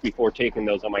Spanish before taking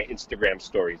those on my Instagram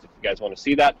stories. If you guys want to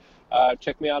see that,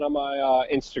 check me out on my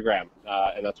Instagram,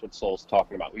 and that's what Soul's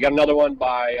talking about. We got another one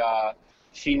by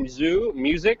Shinzu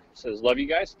Music. Says, "Love you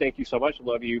guys. Thank you so much.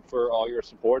 Love you for all your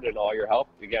support and all your help.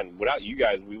 Again, without you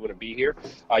guys, we wouldn't be here."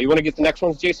 You want to get the next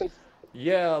ones, Jason?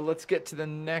 Yeah, let's get to the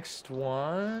next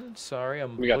one. Sorry,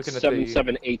 I'm looking at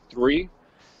 7783.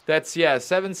 That's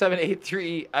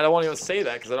 7783. I don't want to even say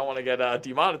that because I don't want to get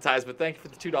demonetized, but thank you for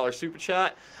the $2 super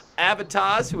chat.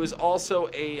 Avataz, who is also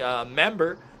a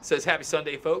member, says, happy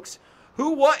Sunday, folks.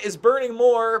 What is burning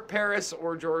more, Paris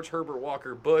or George Herbert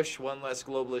Walker Bush? One less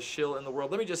globalist shill in the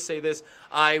world. Let me just say this.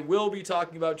 I will be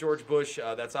talking about George Bush.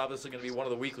 That's obviously going to be one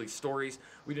of the weekly stories.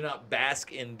 We do not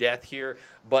bask in death here,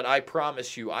 but I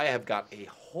promise you, I have got a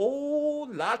whole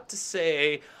lot to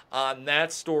say on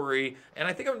that story, and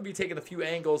I think I'm going to be taking a few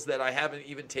angles that I haven't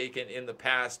even taken in the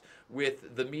past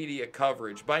with the media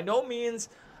coverage. By no means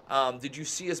did you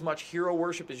see as much hero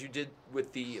worship as you did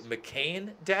with the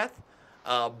McCain death.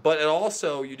 But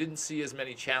also, you didn't see as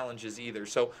many challenges either.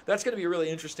 So that's going to be a really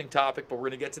interesting topic, but we're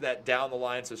going to get to that down the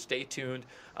line, so stay tuned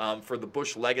for the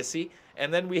Bush legacy.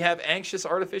 And then we have anxious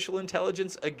artificial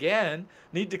intelligence again.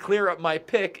 Need to clear up my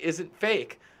pick isn't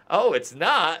fake. Oh, it's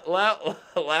not?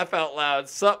 Laugh out loud.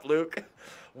 Sup, Luke?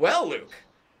 Well, Luke,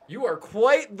 you are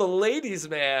quite the ladies'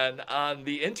 man on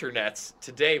the internets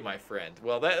today, my friend.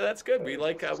 Well, that's good. We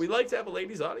like to have a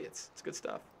ladies' audience. It's good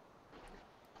stuff.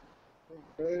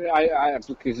 I'm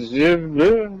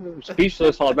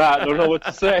speechless on that. I don't know what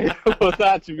to say about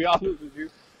that, to be honest with you.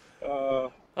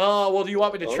 Well, do you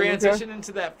want me to transition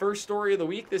into that first story of the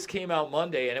week? This came out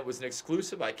Monday, and it was an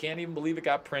exclusive. I can't even believe it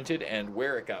got printed and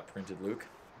where it got printed, Luke.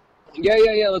 Yeah.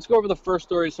 Let's go over the first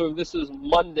story. So this is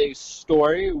Monday's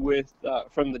story with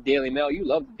from the Daily Mail. You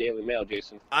love the Daily Mail,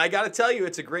 Jason. I got to tell you,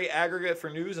 it's a great aggregate for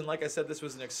news. And like I said, this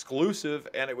was an exclusive,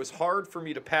 and it was hard for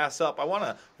me to pass up. I want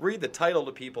to read the title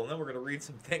to people, and then we're going to read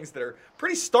some things that are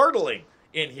pretty startling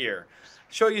in here.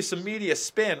 Show you some media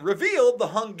spin. Revealed the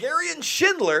Hungarian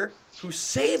Schindler who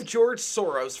saved George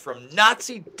Soros from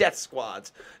Nazi death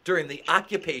squads during the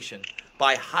occupation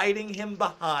by hiding him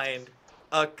behind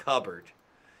a cupboard.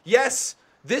 Yes,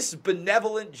 this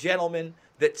benevolent gentleman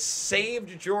that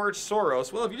saved George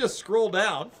Soros. Well, if you just scroll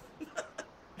down,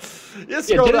 didn't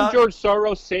down. George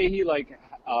Soros say he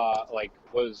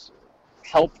was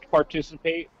helped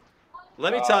participate?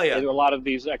 Let me tell you, in a lot of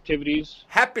these activities.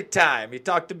 Happy time. He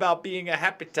talked about being a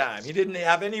happy time. He didn't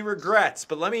have any regrets.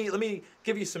 But let me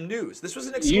give you some news. This was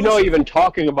an exclusive. You know, even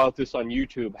talking about this on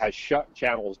YouTube has shut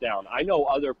channels down. I know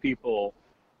other people.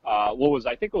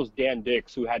 I think it was Dan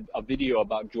Dix who had a video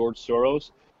about George Soros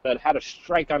that had a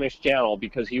strike on his channel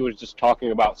because he was just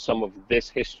talking about some of this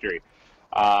history.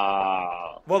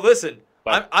 Well, listen,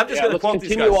 I'm just going to quote these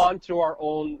guys. Let's continue on to our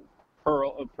own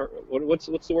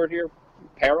what's the word here?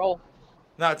 Peril?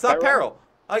 No, it's not peril.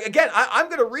 Again, I'm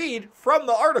going to read from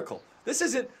the article. This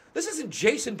isn't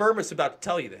Jason Burmis about to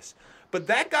tell you this, but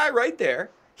that guy right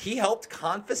there, he helped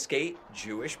confiscate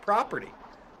Jewish property.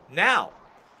 Now,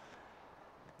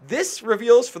 this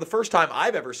reveals for the first time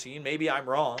I've ever seen, maybe I'm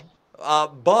wrong,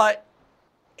 but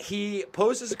he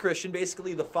posed as a Christian.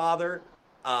 Basically, the father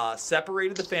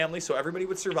separated the family so everybody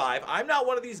would survive. I'm not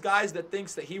one of these guys that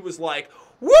thinks that he was like,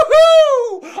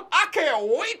 woohoo! I can't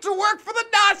wait to work for the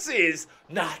Nazis!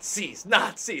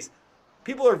 Nazis.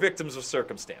 People are victims of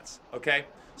circumstance, okay?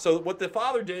 So what the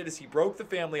father did is he broke the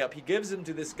family up. He gives him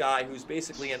to this guy who's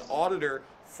basically an auditor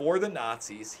for the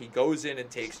Nazis. He goes in and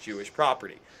takes Jewish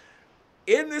property.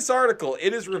 In this article,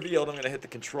 it is revealed, I'm going to hit the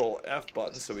Control F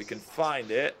button so we can find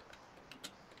it.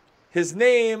 His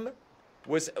name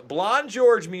was, Blonde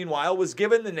George, meanwhile, was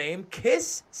given the name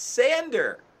Kiss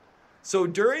Sander. So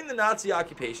during the Nazi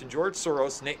occupation, George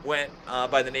Soros went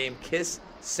by the name Kiss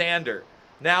Sander.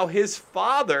 Now his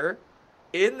father,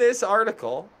 in this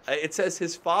article, it says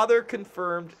his father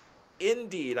confirmed,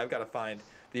 indeed, I've got to find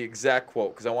the exact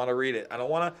quote because I want to read it. I don't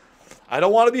want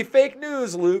to be fake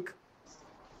news, Luke.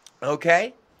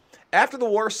 Okay? After the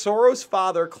war, Soros'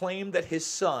 father claimed that his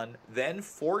son, then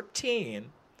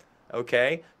 14,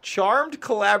 okay, charmed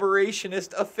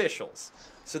collaborationist officials.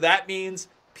 So that means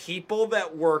people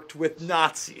that worked with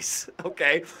Nazis,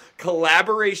 okay?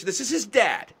 Collaboration. This is his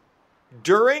dad.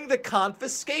 During the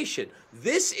confiscation,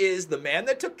 this is the man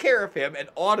that took care of him and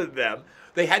audited them.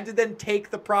 They had to then take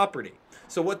the property.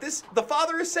 So what the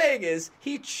father is saying is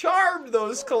he charmed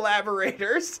those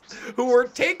collaborators who were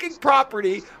taking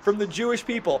property from the Jewish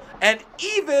people and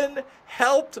even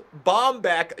helped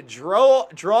Bombeck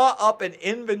draw up an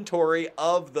inventory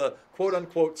of the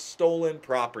quote-unquote stolen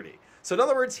property. So in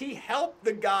other words, he helped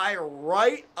the guy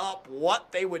write up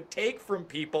what they would take from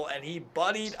people, and he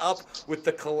buddied up with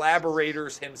the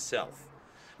collaborators himself.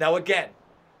 Now again,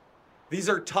 these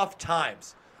are tough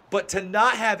times. But to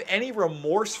not have any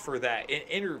remorse for that in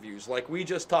interviews like we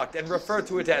just talked and refer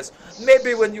to it as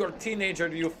maybe when you're a teenager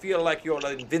you feel like you're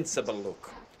invincible,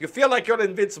 Luke. You feel like you're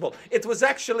invincible. It was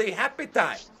actually happy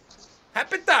time.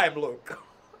 Happy time, Luke.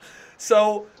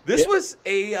 So this was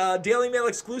a Daily Mail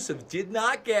exclusive. Did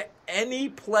not get any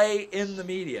play in the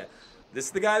media. This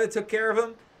is the guy that took care of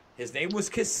him. His name was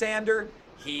Kiss Sander.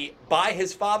 he, by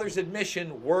his father's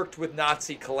admission, worked with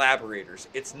Nazi collaborators.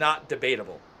 It's not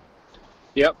debatable.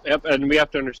 Yep, and we have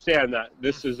to understand that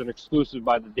this is an exclusive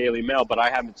by the Daily Mail, but I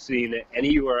haven't seen it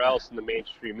anywhere else in the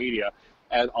mainstream media.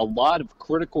 And a lot of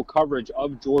critical coverage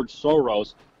of George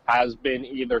Soros has been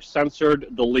either censored,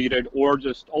 deleted, or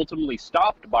just ultimately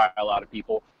stopped by a lot of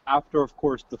people after, of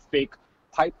course, the fake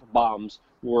pipe bombs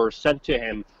were sent to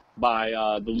him by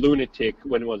the lunatic,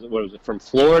 what was it, from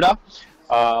Florida?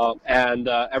 And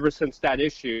ever since that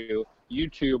issue,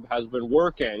 YouTube has been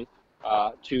working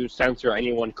to censor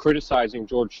anyone criticizing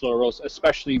George Soros,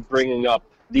 especially bringing up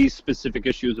these specific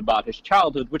issues about his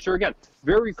childhood, which are, again,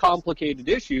 very complicated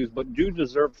issues, but do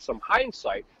deserve some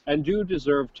hindsight and do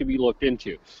deserve to be looked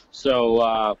into. So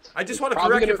I just want to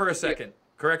correct you for a second.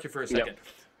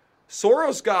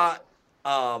 Soros got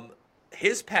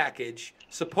his package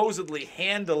supposedly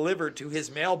hand-delivered to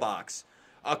his mailbox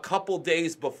a couple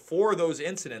days before those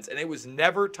incidents, and it was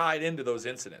never tied into those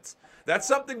incidents. That's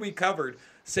something we covered,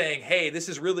 saying, hey, this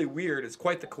is really weird. It's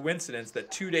quite the coincidence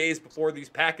that 2 days before these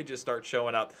packages start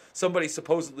showing up, somebody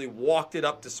supposedly walked it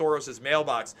up to Soros's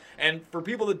mailbox. And for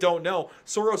people that don't know,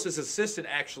 Soros's assistant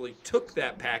actually took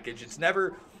that package.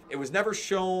 It was never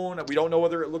shown. We don't know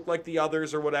whether it looked like the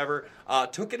others or whatever.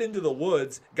 Took it into the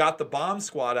woods, got the bomb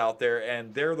squad out there,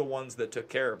 and they're the ones that took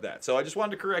care of that. So I just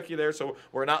wanted to correct you there, so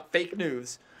we're not fake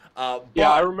news.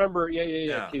 I remember.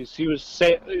 Yeah. He was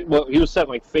sent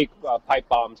like fake pipe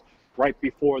bombs right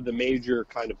before the major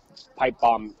kind of pipe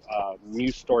bomb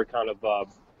news story kind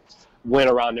of went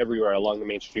around everywhere along the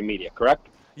mainstream media. Correct?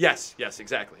 Yes,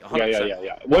 exactly. 100%.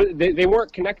 Yeah. What, they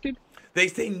weren't connected?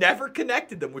 They never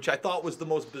connected them, which I thought was the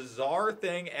most bizarre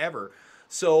thing ever.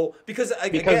 So because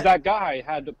that guy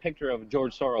had a picture of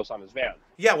George Soros on his van.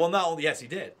 Yeah, well, yes, he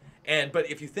did. But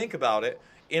if you think about it,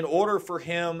 in order for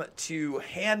him to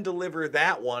hand deliver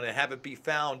that one and have it be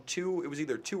found it was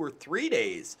either 2 or 3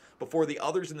 days before the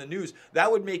others in the news, that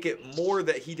would make it more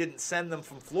that he didn't send them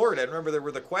from Florida. And remember, there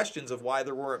were the questions of why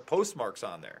there weren't postmarks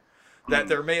on there. That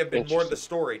there may have been more to the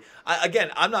story.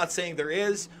 Again, I'm not saying there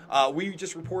is. We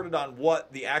just reported on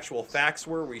what the actual facts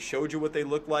were. We showed you what they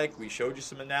looked like. We showed you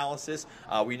some analysis.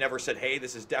 We never said, hey,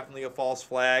 this is definitely a false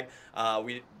flag.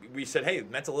 We said, hey,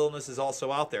 mental illness is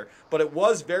also out there. But it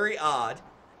was very odd,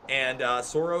 and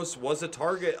Soros was a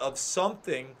target of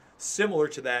something similar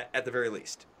to that at the very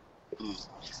least.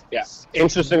 Yeah,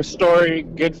 interesting story.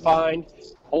 Good find.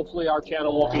 Hopefully our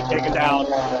channel won't be taken down.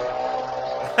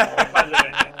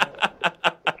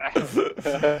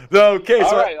 Okay,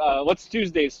 all right, what's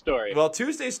Tuesday's story? Well,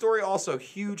 Tuesday's story also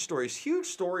huge stories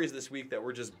this week that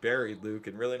were just buried, Luke,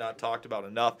 and really not talked about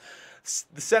enough.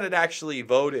 The Senate actually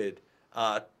voted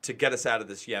to get us out of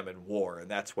this Yemen war, and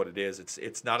that's what it is.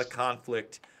 It's not a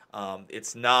conflict.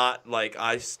 It's not like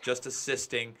us just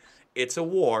assisting. It's a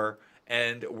war,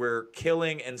 and we're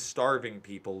killing and starving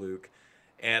people, Luke.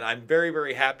 And I'm very,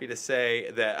 very happy to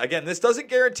say that, again, this doesn't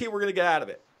guarantee we're going to get out of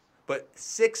it. But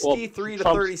 63 to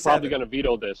 37. Probably going to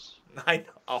veto this. I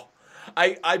know.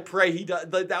 I pray he does.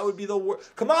 That would be the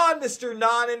worst. Come on, Mr.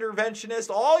 Non-interventionist.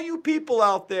 All you people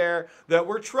out there that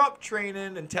were Trump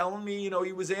training and telling me,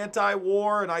 he was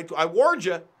anti-war. And I warned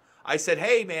you. I said,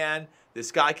 hey, man,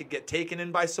 this guy could get taken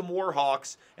in by some war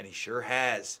hawks. And he sure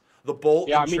has. The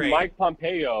Bolton train. Mike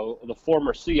Pompeo, the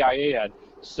former CIA head,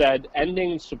 said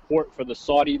ending support for the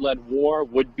Saudi-led war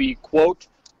would be, quote,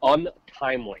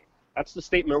 untimely. That's the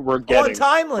statement we're getting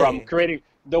from creating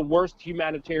the worst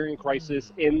humanitarian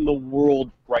crisis in the world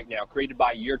right now, created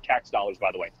by your tax dollars, by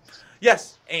the way.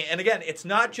 Yes, and again, it's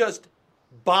not just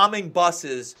bombing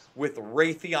buses with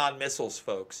Raytheon missiles,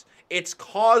 folks. It's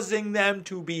causing them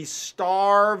to be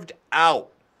starved out.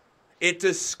 It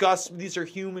disgusts. These are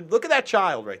human. Look at that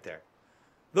child right there.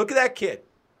 Look at that kid.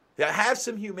 Have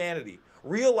some humanity.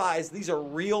 Realize these are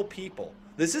real people.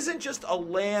 This isn't just a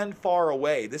land far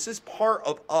away. This is part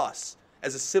of us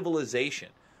as a civilization.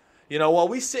 While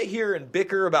we sit here and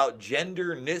bicker about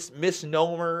gender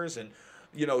misnomers and,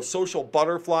 social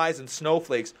butterflies and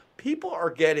snowflakes, people are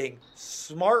getting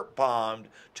smart bombed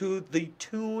to the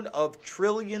tune of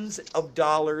trillions of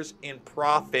dollars in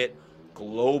profit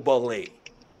globally.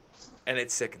 And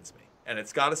it sickens me. And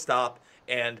it's got to stop.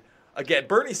 And again,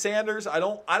 Bernie Sanders, I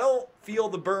don't feel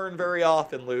the burn very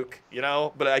often, Luke,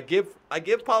 but I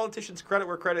give politicians credit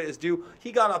where credit is due.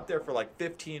 He got up there for like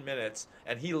 15 minutes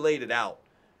and he laid it out.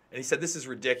 And he said, this is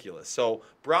ridiculous. So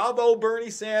bravo, Bernie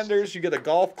Sanders. You get a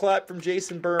golf clap from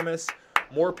Jason Burmis.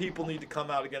 More people need to come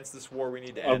out against this war. We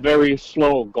need to end a very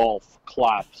slow golf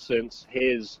clap since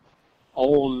his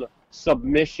own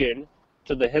submission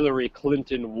to the Hillary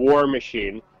Clinton war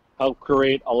machine helped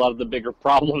create a lot of the bigger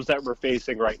problems that we're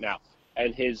facing right now.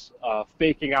 and his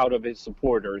faking out of his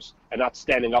supporters and not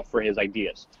standing up for his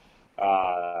ideas.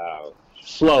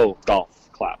 Slow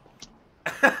golf clap.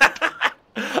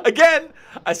 Again,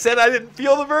 I said I didn't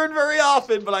feel the burn very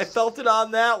often, but I felt it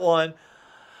on that one.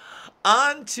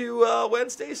 On to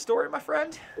Wednesday's story, my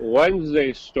friend.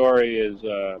 Wednesday's story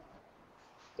is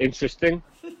interesting.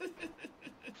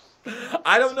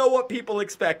 I don't know what people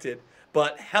expected,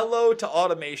 but hello to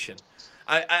automation.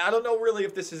 I don't know really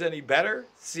if this is any better,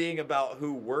 seeing about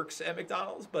who works at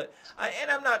McDonald's, but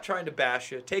I'm not trying to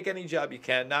bash you. Take any job you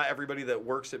can. Not everybody that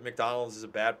works at McDonald's is a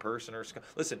bad person.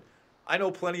 Listen, I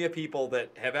know plenty of people that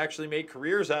have actually made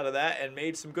careers out of that and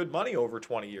made some good money over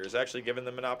 20 years, actually giving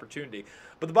them an opportunity.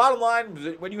 But the bottom line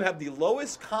is, when you have the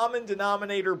lowest common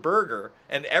denominator burger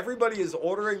and everybody is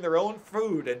ordering their own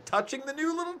food and touching the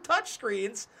new little touch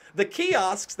screens, the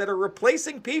kiosks that are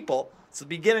replacing people, this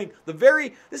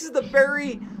is the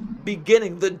very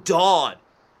beginning, the dawn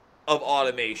of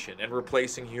automation and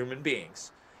replacing human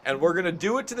beings. And we're going to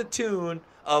do it to the tune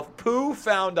of poo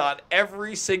found on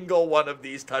every single one of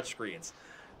these touchscreens.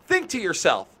 Think to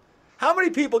yourself, how many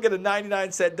people get a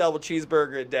 99-cent double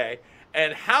cheeseburger a day?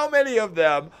 And how many of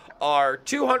them are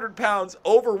 200 pounds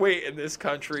overweight in this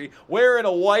country, wearing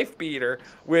a wife beater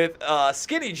with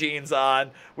skinny jeans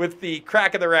on with the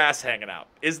crack of their ass hanging out?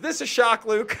 Is this a shock,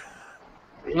 Luke?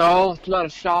 No, it's not a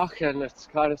shock, and it's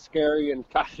kind of scary and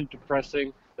kind of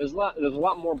depressing. There's a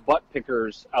lot more butt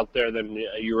pickers out there than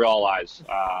you realize,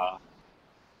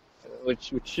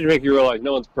 which should make you realize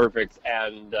no one's perfect.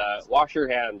 And wash your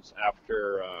hands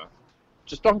after.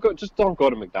 Just don't go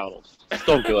to McDonald's. Just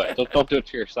don't do it. Don't do it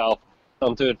to yourself.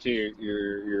 Don't do it to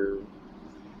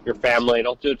your family.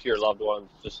 Don't do it to your loved ones.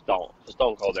 Just don't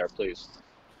go there, please.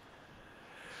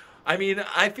 I mean,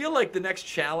 I feel like the next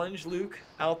challenge, Luke,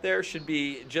 out there should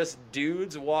be just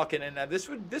dudes walking in. Now, this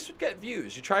would get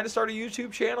views. You trying to start a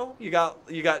YouTube channel? You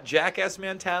got jackass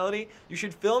mentality. You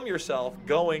should film yourself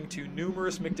going to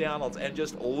numerous McDonald's and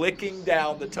just licking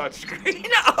down the touchscreen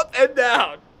up and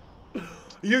down.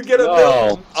 You get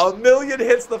a million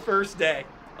hits the first day.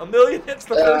 A million hits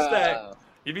the first day.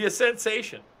 You'd be a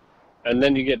sensation. And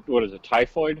then you get, what is it,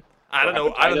 typhoid? I don't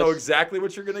know. I don't know exactly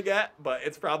what you're gonna get, but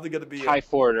it's probably gonna be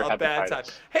typhoid or a bad time.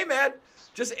 Hey man,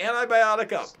 just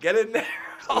antibiotic up. Get in there.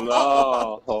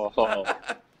 No.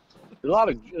 There's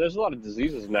a lot of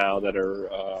diseases now that are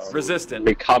resistant,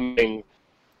 becoming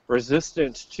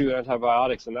resistant to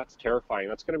antibiotics, and that's terrifying.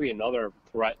 That's going to be another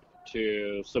threat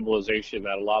to civilization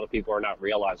that a lot of people are not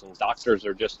realizing. Doctors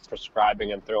are just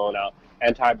prescribing and throwing out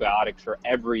antibiotics for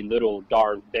every little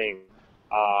darn thing.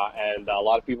 And a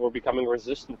lot of people are becoming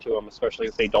resistant to them, especially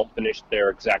if they don't finish their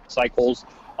exact cycles.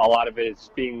 A lot of it is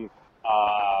being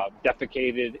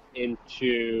defecated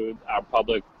into our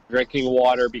public drinking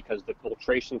water because the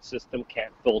filtration system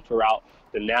can't filter out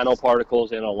the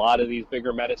nanoparticles in a lot of these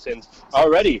bigger medicines.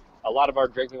 Already, a lot of our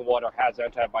drinking water has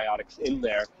antibiotics in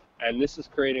there, and this is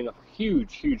creating a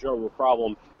huge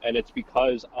problem, and it's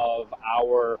because of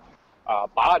our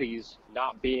bodies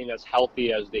not being as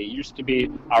healthy as they used to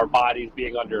be, our bodies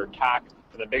being under attack.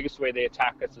 And the biggest way they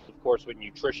attack us is, of course, with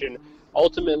nutrition.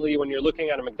 Ultimately, when you're looking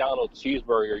at a McDonald's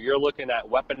cheeseburger, you're looking at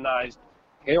weaponized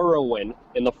heroin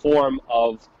in the form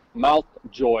of mouth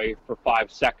joy for 5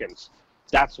 seconds.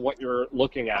 That's what you're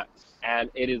looking at. And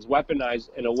it is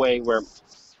weaponized in a way where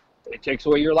it takes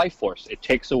away your life force. It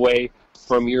takes away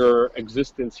from your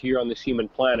existence here on this human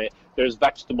planet. There's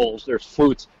vegetables, there's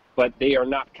fruits, but they are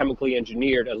not chemically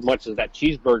engineered as much as that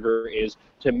cheeseburger is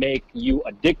to make you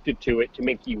addicted to it, to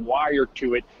make you wired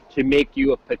to it, to make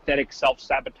you a pathetic,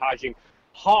 self-sabotaging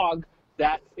hog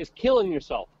that is killing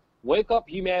yourself. Wake up,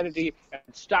 humanity, and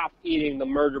stop eating the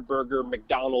murder burger,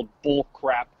 McDonald's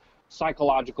bullcrap,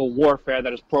 psychological warfare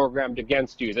that is programmed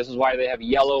against you. This is why they have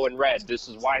yellow and red. This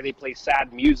is why they play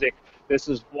sad music. This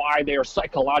is why they are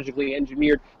psychologically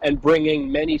engineered and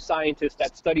bringing many scientists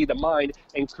that study the mind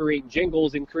and create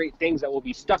jingles and create things that will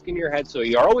be stuck in your head so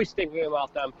you're always thinking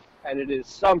about them. And it is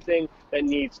something that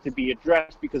needs to be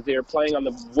addressed because they are playing on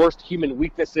the worst human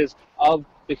weaknesses of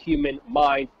the human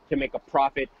mind to make a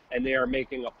profit, and they are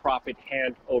making a profit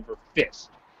hand over fist.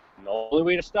 And the only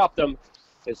way to stop them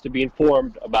is to be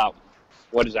informed about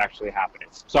what is actually happening.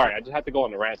 Sorry, I just had to go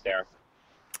on the rant there.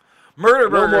 Murder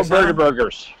burgers. No more murder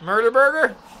burgers. Murder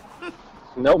burger?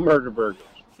 No murder burgers.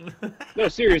 No,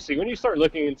 seriously, when you start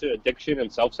looking into addiction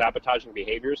and self-sabotaging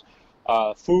behaviors,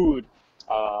 food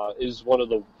is one of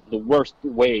the worst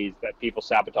ways that people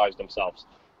sabotage themselves,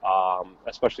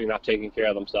 especially not taking care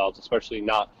of themselves, especially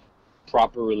not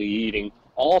properly eating.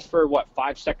 All for,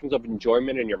 5 seconds of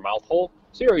enjoyment in your mouth hole?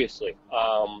 Seriously.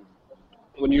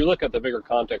 When you look at the bigger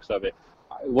context of it,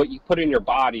 what you put in your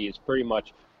body is pretty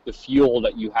much the fuel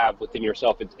that you have within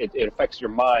yourself. It affects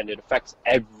your mind. It affects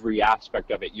every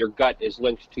aspect of it. Your gut is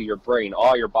linked to your brain.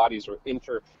 All your bodies are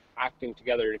interacting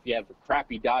together. And if you have a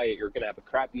crappy diet, you're going to have a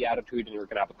crappy attitude, and you're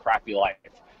going to have a crappy life.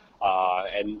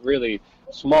 And really,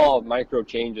 small micro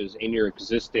changes in your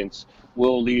existence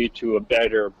will lead to a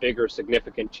better, bigger,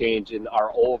 significant change in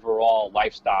our overall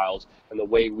lifestyles and the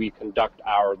way we conduct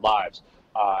our lives,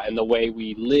 and the way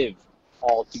we live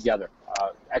all together.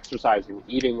 Exercising,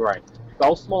 eating right.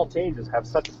 Those small changes have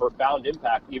such a profound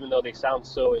impact, even though they sound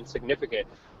so insignificant,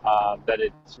 that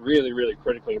it's really, really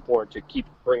critically important to keep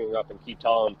bringing up and keep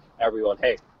telling everyone,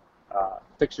 hey,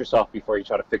 fix yourself before you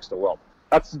try to fix the world.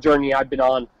 That's the journey I've been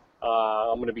on.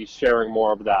 I'm going to be sharing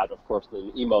more of that, of course, in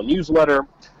the email newsletter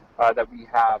that we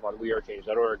have on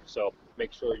WeAreChange.org. So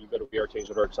make sure you go to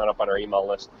WeAreChange.org, sign up on our email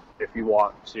list if you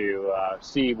want to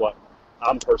see what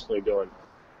I'm personally doing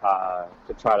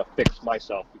to try to fix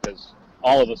myself, because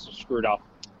all of us are screwed up,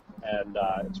 and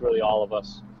it's really all of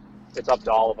us. It's up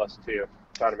to all of us to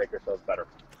try to make ourselves better.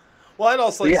 Well, I'd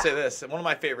also like to say this. One of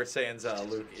my favorite sayings,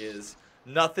 Luke, is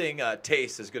nothing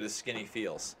tastes as good as skinny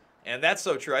feels. And that's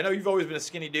so true. I know you've always been a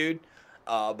skinny dude,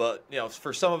 but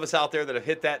for some of us out there that have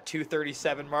hit that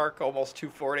 237 mark, almost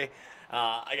 240,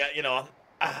 I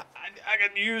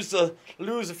could use to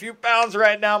lose a few pounds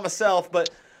right now myself. But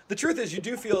the truth is, you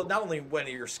do feel not only when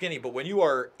you're skinny, but when you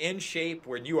are in shape,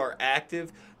 when you are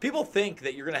active, people think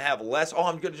that you're going to have less. Oh,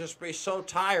 I'm going to just be so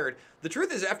tired. The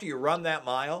truth is, after you run that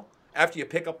mile, after you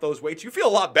pick up those weights, you feel a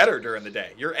lot better during the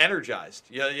day. You're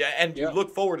energized, and you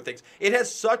look forward to things. It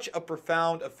has such a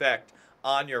profound effect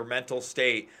on your mental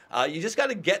state. You just got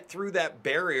to get through that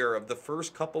barrier of the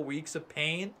first couple weeks of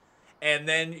pain, and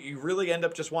then you really end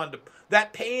up just wanting to.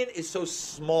 That pain is so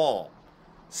small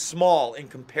in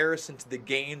comparison to the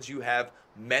gains you have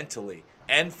mentally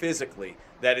and physically,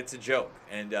 that it's a joke.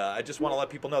 And I just want to let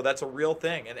people know that's a real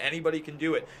thing, and anybody can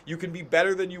do it. You can be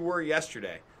better than you were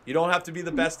yesterday. You don't have to be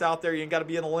the best out there. You ain't got to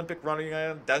be an Olympic runner. You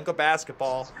got to dunk a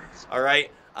basketball, all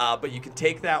right? But you can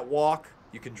take that walk,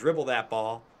 you can dribble that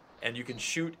ball, and you can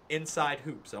shoot inside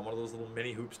hoops on one of those little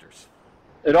mini hoopsters.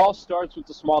 It all starts with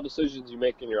the small decisions you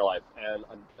make in your life, and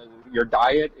your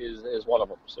diet is one of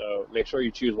them. So make sure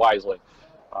you choose wisely.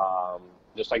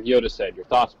 Just like Yoda said, your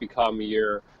thoughts become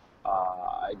your,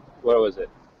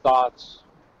 thoughts,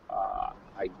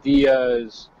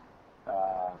 ideas,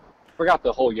 forgot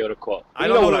the whole Yoda quote. I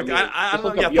don't know. I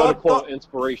don't know. Yoda quote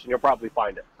inspiration. You'll probably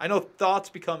find it. I know thoughts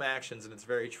become actions, and it's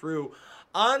very true.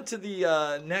 On to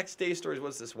the next day stories.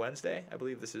 What's this, Wednesday? I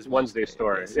believe this is Wednesday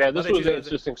story. Yeah, this was an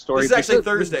interesting story. This is actually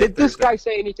Thursday. Did this guy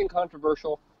say anything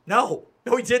controversial? No,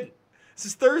 he didn't. This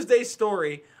is Thursday's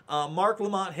story. Mark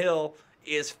Lamont Hill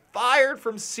is fired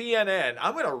from CNN.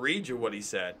 I'm going to read you what he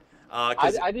said.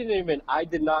 I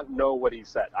did not know what he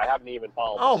said. I haven't even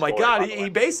followed. Oh my God! He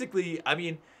basically, I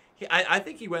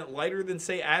think he went lighter than,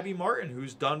 say, Abby Martin,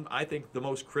 who's done, I think, the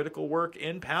most critical work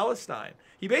in Palestine.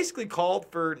 He basically called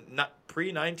for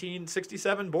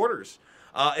pre-1967 borders.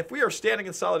 If we are standing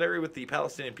in solidarity with the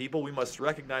Palestinian people, we must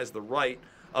recognize the right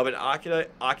of an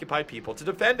occupied people to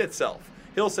defend itself.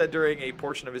 Hill said during a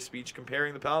portion of his speech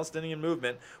comparing the Palestinian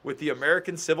movement with the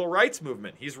American civil rights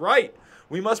movement. He's right.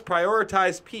 We must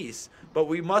prioritize peace, but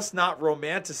we must not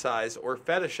romanticize or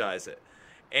fetishize it.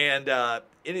 And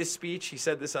in his speech, he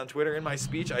said this on Twitter, in my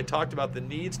speech, I talked about the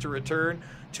needs to return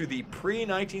to the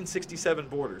pre-1967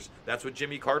 borders. That's what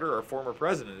Jimmy Carter, our former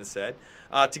president, has said.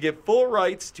 To give full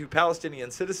rights to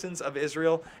Palestinian citizens of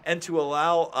Israel and to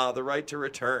allow the right to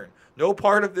return. No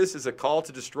part of this is a call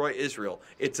to destroy Israel.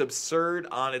 It's absurd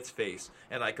on its face.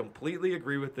 And I completely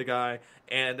agree with the guy.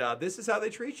 And this is how they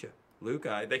treat you, Luke.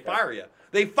 They fire you.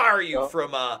 They fire you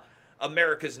from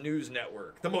America's news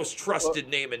network, the most trusted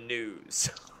name in news.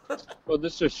 Well,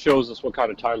 this just shows us what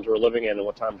kind of times we're living in and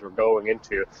what times we're going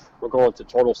into. We're going to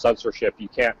total censorship. You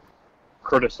can't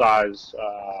criticize,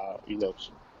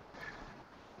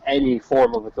 any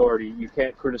form of authority. You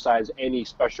can't criticize any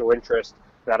special interest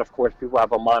that, of course, people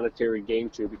have a monetary gain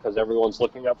to, because everyone's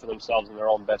looking out for themselves in their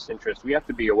own best interest. We have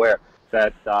to be aware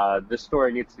that this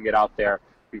story needs to get out there,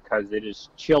 because it is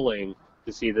chilling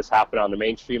to see this happen on the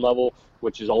mainstream level,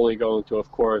 which is only going to,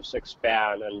 of course,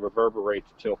 expand and reverberate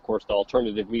to, of course, the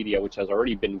alternative media, which has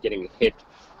already been getting hit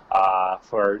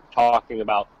for talking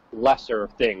about lesser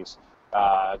things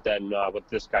than what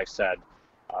this guy said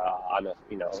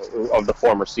of the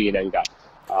former CNN guy.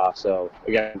 So,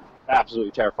 again,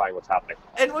 absolutely terrifying what's happening.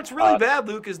 And what's really bad,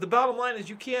 Luke, is the bottom line is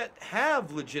you can't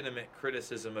have legitimate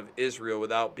criticism of Israel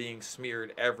without being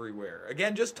smeared everywhere.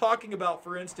 Again, just talking about,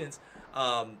 for instance,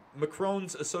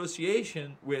 Macron's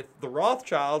association with the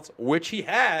Rothschilds, which he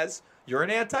has, you're an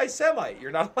anti-Semite.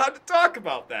 You're not allowed to talk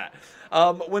about that.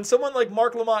 When someone like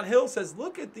Mark Lamont Hill says,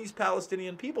 look at these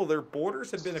Palestinian people, their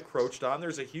borders have been encroached on.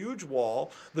 There's a huge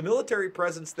wall. The military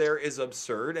presence there is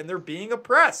absurd, and they're being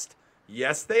oppressed.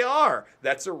 Yes, they are.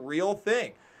 That's a real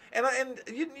thing. And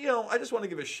I just want to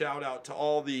give a shout out to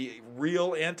all the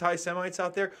real anti-Semites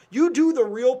out there. You do the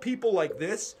real people like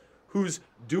this, who's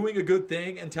doing a good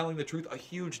thing and telling the truth, a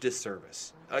huge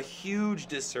disservice. A huge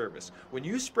disservice. When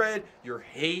you spread your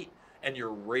hate and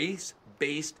your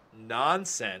race-based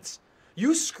nonsense,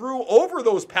 you screw over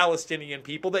those Palestinian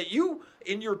people that you,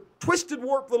 in your twisted,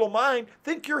 warped little mind,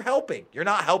 think you're helping. You're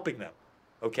not helping them,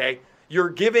 okay? You're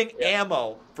giving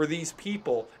ammo for these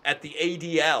people at the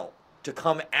ADL to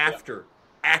come after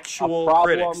actual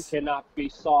critics. A problem cannot be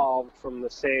solved from the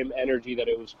same energy that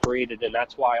it was created, and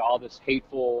that's why all this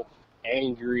hateful,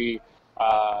 angry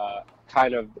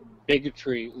kind of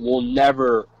bigotry will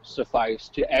never suffice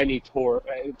to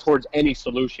towards any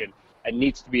solution, and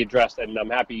needs to be addressed. And I'm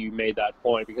happy you made that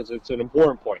point, because it's an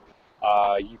important point.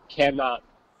 You cannot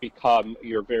become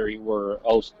your very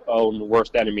own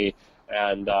worst enemy,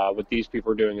 and what these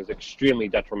people are doing is extremely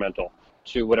detrimental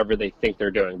to whatever they think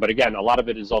they're doing. But again, a lot of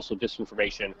it is also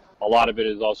disinformation. A lot of it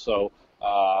is also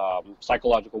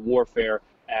psychological warfare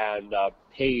and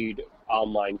paid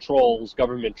online trolls,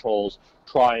 government trolls,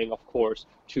 trying, of course,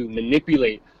 to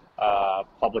manipulate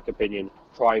public opinion,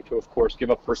 trying to, of course, give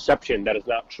a perception that is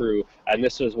not true. And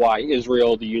this is why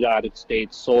Israel, the United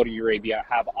States, Saudi Arabia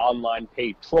have online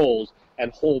paid trolls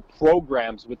and whole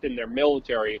programs within their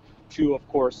military to, of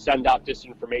course, send out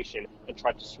disinformation and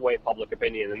try to sway public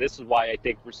opinion. And this is why I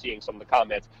think we're seeing some of the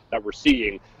comments that we're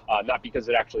seeing, not because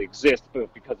it actually exists,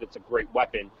 but because it's a great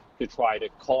weapon to try to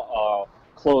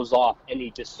close off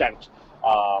any dissent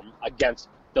against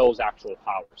those actual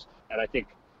powers. And I think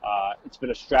it's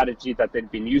been a strategy that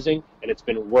they've been using, and it's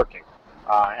been working.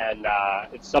 And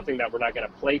it's something that we're not going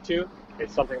to play to.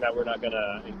 It's something that we're not going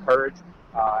to encourage,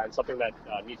 and something that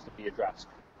needs to be addressed.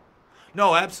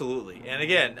 No, absolutely. And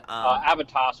again,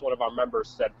 Avitas, one of our members,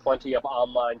 said plenty of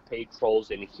online paid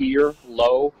trolls in here,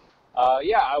 low.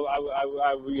 Yeah,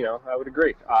 I would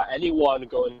agree. Anyone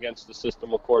going against the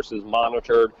system, of course, is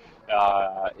monitored,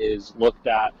 is looked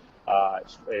at,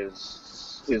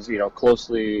 is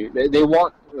closely. They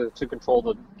want to control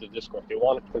the discourse. They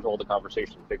want to control the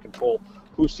conversation. They control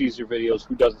who sees your videos,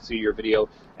 who doesn't see your video,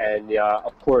 and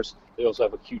of course, they also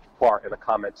have a huge part in the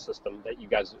comment system that you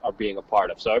guys are being a part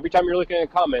of. So every time you're looking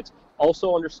at comments,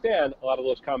 also understand a lot of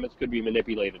those comments could be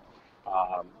manipulated.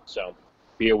 So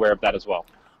be aware of that as well.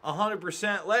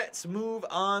 100%. Let's move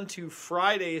on to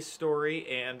Friday's story,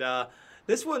 and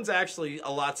this one's actually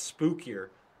a lot spookier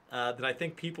than I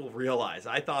think people realize.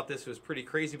 I thought this was pretty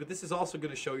crazy, but this is also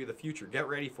going to show you the future. Get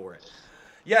ready for it.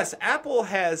 Yes, Apple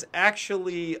has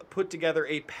actually put together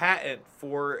a patent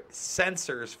for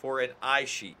sensors for an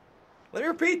iSheet. Let me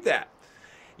repeat that.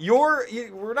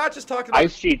 We're not just talking about...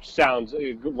 iSheet sounds,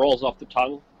 it rolls off the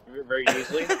tongue very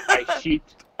easily. iSheet.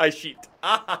 iSheet.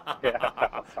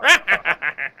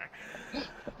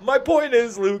 My point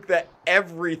is, Luke, that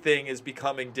everything is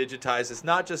becoming digitized. It's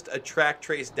not just a track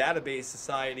trace database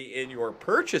society in your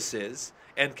purchases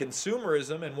and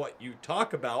consumerism and what you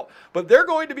talk about, but they're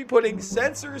going to be putting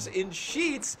sensors in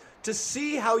sheets to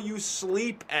see how you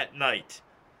sleep at night.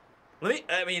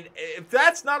 If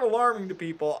that's not alarming to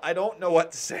people, I don't know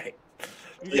what to say.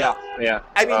 Yeah.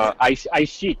 I mean, I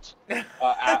sheet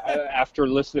after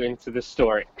listening to this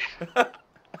story.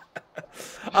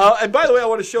 And by the way, I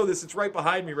want to show this. It's right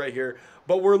behind me right here.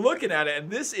 But we're looking at it, and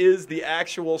this is the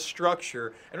actual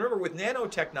structure. And remember, with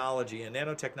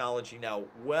nanotechnology now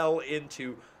well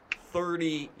into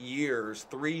 30 years,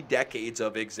 3 decades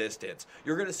of existence,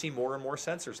 you're going to see more and more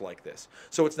sensors like this.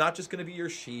 So it's not just going to be your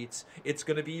sheets. It's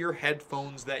going to be your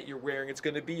headphones that you're wearing. It's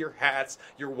going to be your hats.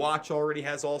 Your watch already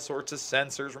has all sorts of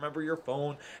sensors. Remember, your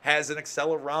phone has an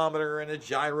accelerometer and a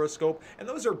gyroscope, and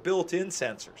those are built-in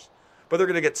sensors. But they're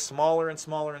going to get smaller and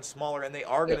smaller and smaller, and they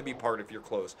are going to be part of your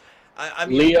clothes.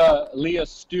 Leah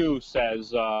Stu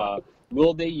says,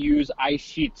 will they use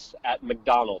iSheets at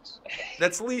McDonald's?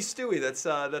 That's Lee Stewie.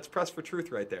 That's Press for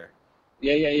Truth right there.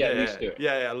 Yeah, Lee Stewie.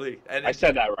 Yeah, Lee. And I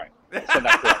said that right. I said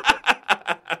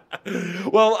that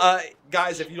correctly. Well,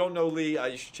 guys, if you don't know Lee,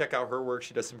 you should check out her work.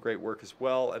 She does some great work as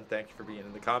well, and thank you for being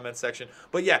in the comments section.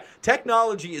 But yeah,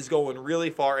 technology is going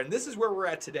really far, and this is where we're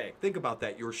at today. Think about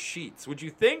that, your sheets. Would you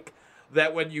think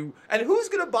that when you, and who's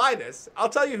going to buy this? I'll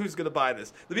tell you who's going to buy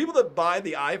this. The people that buy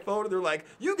the iPhone, they're like,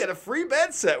 you get a free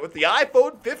bed set with the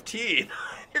iPhone 15.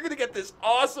 You're going to get this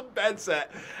awesome bed set,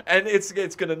 and it's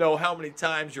going to know how many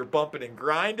times you're bumping and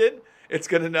grinding. It's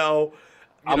going to know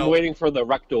I'm waiting for the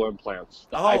rectal implants,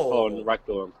 the iPhone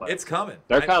rectal implants. It's coming.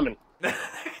 They're coming.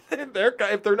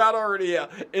 If they're not already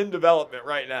in development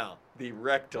right now, the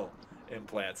rectal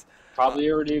implants probably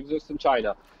already exist in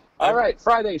China. All right,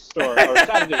 Friday story or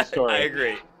Saturday story. I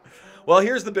agree. Well,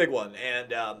 here's the big one,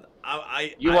 and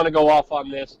you want to go off on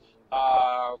this?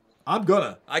 I'm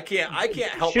gonna. I can't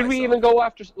help. Should myself. we even go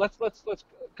after? Let's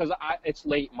because it's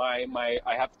late.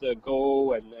 I have to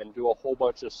go and do a whole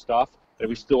bunch of stuff, and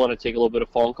we still want to take a little bit of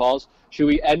phone calls. Should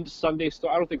we end Sunday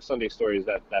story? I don't think Sunday story is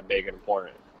that big and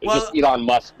important. It's just Elon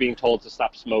Musk being told to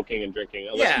stop smoking and drinking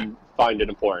unless you find it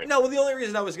important. No, well, the only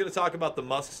reason I was going to talk about the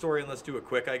Musk story, and let's do it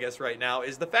quick, I guess, right now,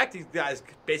 is the fact these guys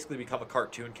basically become a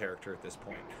cartoon character at this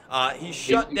point. He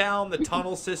shut down the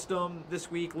tunnel system this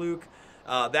week, Luke.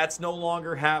 That's no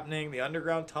longer happening. The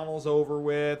underground tunnel's over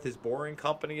with. His boring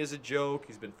company is a joke.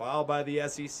 He's been filed by the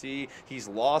SEC. He's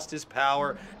lost his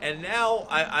power. And now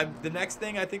the next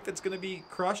thing I think that's going to be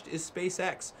crushed is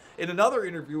SpaceX. In another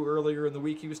interview earlier in the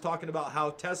week, he was talking about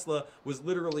how Tesla was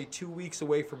literally 2 weeks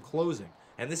away from closing.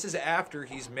 And this is after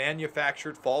he's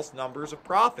manufactured false numbers of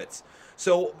profits.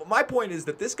 So my point is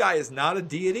that this guy is not a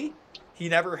deity. He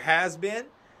never has been.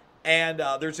 And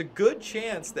there's a good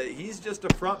chance that he's just a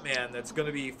front man that's going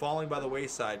to be falling by the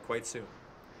wayside quite soon.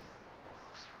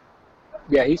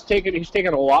 Yeah, he's taken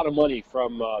a lot of money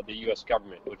from the U.S.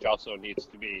 government, which also needs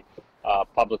to be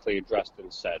publicly addressed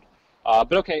and said.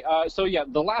 But okay, so yeah,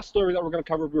 the last story that we're going to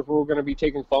cover before we're going to be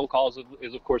taking phone calls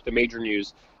is of course the major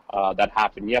news that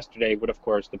happened yesterday with, of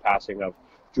course, the passing of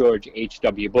George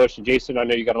H.W. Bush. And Jason, I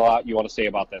know you got a lot you want to say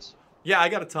about this. Yeah, I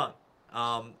got a ton.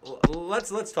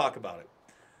 Let's talk about it.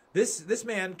 This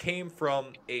man came from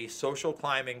a social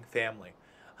climbing family.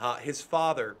 His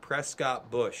father, Prescott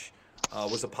Bush,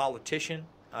 was a politician.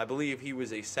 I believe he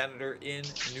was a senator in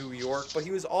New York, but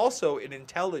he was also in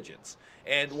intelligence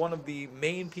and one of the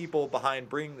main people behind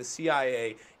bringing the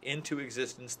CIA into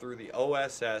existence through the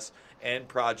OSS and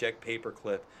Project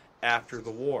Paperclip after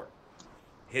the war.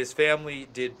 His family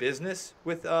did business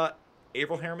with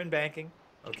Avril Harriman Banking,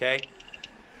 okay?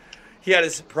 He had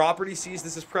his property seized.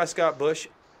 This is Prescott Bush,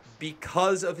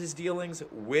 because of his dealings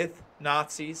with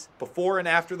Nazis before and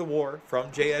after the war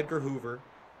from J. Edgar Hoover.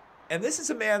 And this is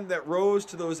a man that rose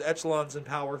to those echelons in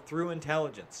power through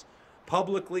intelligence.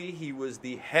 Publicly, he was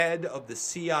the head of the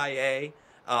CIA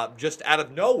just out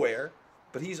of nowhere,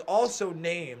 but he's also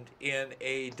named in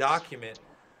a document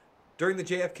during the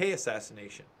JFK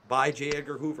assassination by J.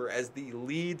 Edgar Hoover as the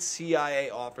lead CIA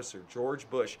officer, George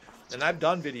Bush. And I've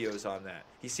done videos on that.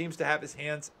 He seems to have his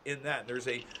hands in that. There's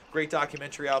a great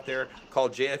documentary out there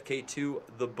called JFK 2,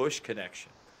 The Bush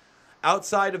Connection.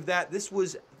 Outside of that, this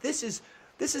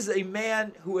is a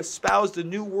man who espoused a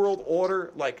new world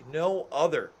order like no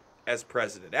other as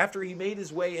president. After he made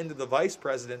his way into the vice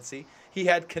presidency, he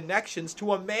had connections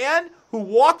to a man who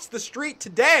walks the street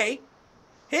today,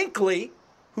 Hinckley,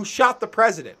 who shot the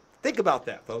president. Think about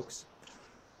that, folks.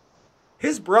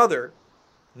 His brother,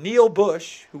 Neil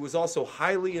Bush, who was also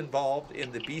highly involved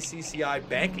in the BCCI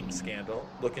banking scandal,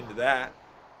 look into that,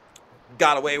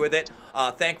 got away with it.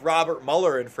 Thank Robert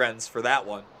Mueller and friends for that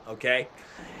one, okay?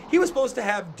 He was supposed to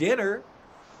have dinner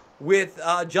with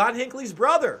John Hinckley's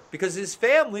brother because his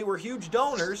family were huge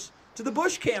donors to the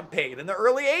Bush campaign in the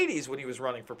early 80s when he was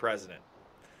running for president.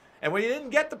 And when he didn't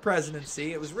get the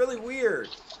presidency, it was really weird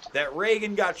that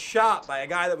Reagan got shot by a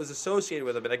guy that was associated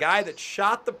with him. And a guy that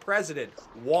shot the president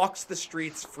walks the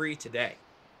streets free today.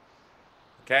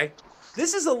 Okay?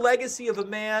 This is a legacy of a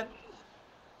man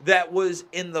that was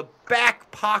in the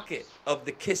back pocket of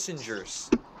the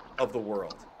Kissingers of the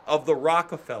world, of the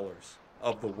Rockefellers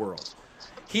of the world.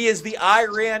 He is the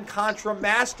Iran-Contra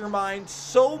mastermind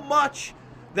so much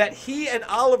that he and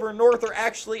Oliver North are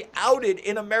actually outed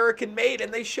in American Made,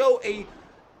 and they show a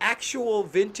actual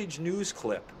vintage news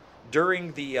clip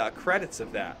during the credits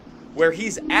of that, where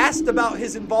he's asked about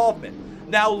his involvement.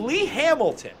 Now, Lee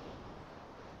Hamilton,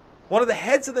 one of the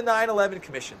heads of the 9/11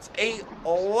 commissions, a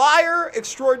liar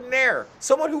extraordinaire,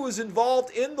 someone who was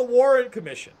involved in the Warren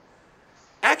Commission,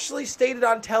 actually stated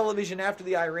on television after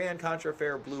the Iran-Contra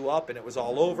affair blew up and it was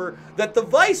all over that the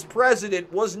vice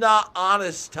president was not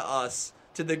honest to us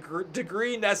to the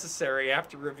degree necessary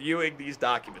after reviewing these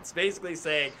documents. Basically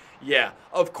saying, yeah,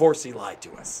 of course he lied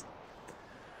to us.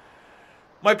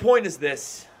 My point is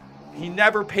this. He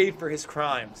never paid for his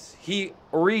crimes. He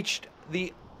reached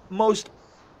the most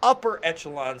upper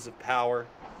echelons of power.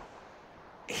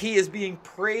 He is being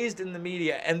praised in the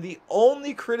media, and the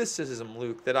only criticism,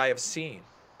 Luke, that I have seen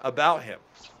about him,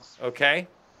 okay,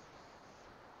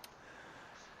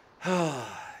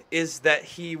 is that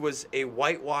he was a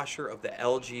whitewasher of the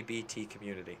LGBT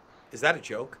community. Is that a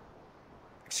joke?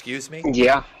 Excuse me?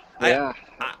 Yeah. Yeah.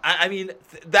 I mean,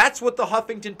 that's what the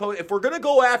Huffington Post, if we're going to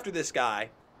go after this guy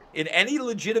in any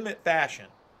legitimate fashion,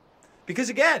 because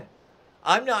again,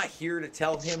 I'm not here to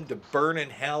tell him to burn in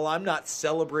hell. I'm not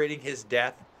celebrating his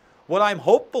death. What I'm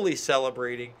hopefully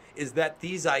celebrating is that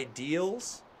these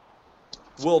ideals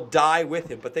will die with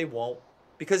him, but they won't,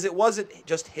 because it wasn't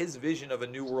just his vision of a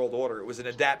new world order. It was an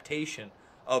adaptation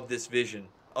of this vision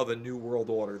of a new world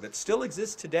order that still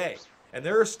exists today. And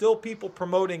there are still people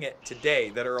promoting it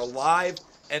today that are alive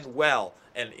and well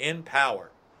and in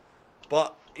power.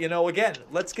 But, you know, again,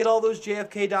 let's get all those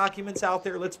JFK documents out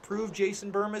there. Let's prove Jason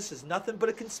Burmis is nothing but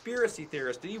a conspiracy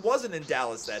theorist. And he wasn't in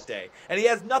Dallas that day. And he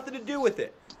has nothing to do with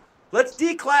it. Let's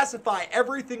declassify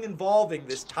everything involving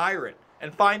this tyrant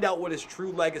and find out what his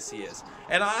true legacy is.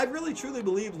 And I really, truly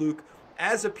believe, Luke,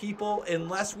 as a people,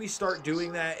 unless we start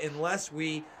doing that, unless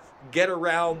we get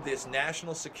around this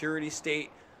national security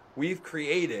state we've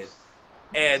created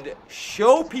and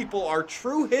show people our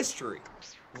true history,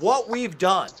 what we've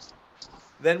done,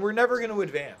 then we're never going to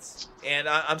advance. And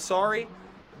I'm sorry,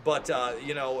 but,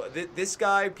 you know, this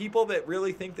guy, people that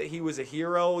really think that he was a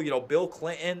hero, you know, Bill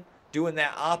Clinton doing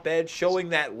that op-ed, showing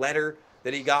that letter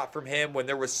that he got from him when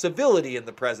there was civility in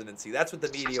the presidency. That's what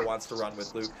the media wants to run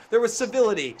with, Luke. There was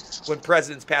civility when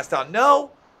presidents passed on.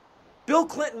 No, Bill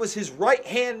Clinton was his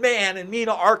right-hand man in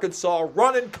Mena, Arkansas,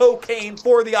 running cocaine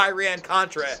for the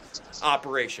Iran-Contra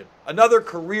operation. Another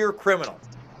career criminal.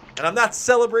 And I'm not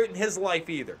celebrating his life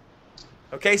either.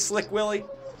 Okay, Slick Willie?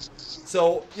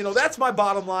 So, you know, that's my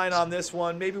bottom line on this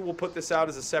one. Maybe we'll put this out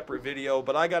as a separate video,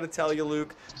 but I got to tell you,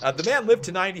 Luke, the man lived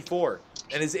to 94,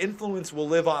 and his influence will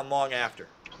live on long after.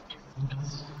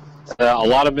 A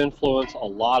lot of influence, a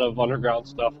lot of underground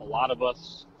stuff, a lot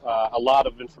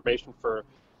of information for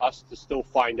us to still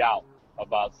find out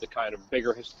about the kind of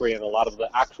bigger history and a lot of the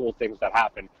actual things that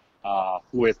happened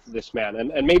with this man.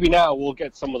 And maybe now we'll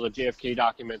get some of the JFK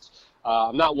documents.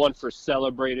 I'm not one for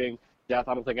celebrating death.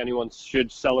 I don't think anyone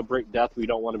should celebrate death. We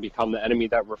don't want to become the enemy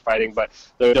that we're fighting, but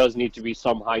there does need to be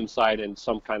some hindsight and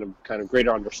some kind of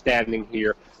greater understanding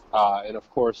here, and of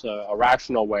course a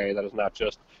rational way that is not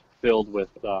just filled with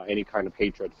any kind of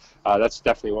hatred. That's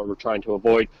definitely what we're trying to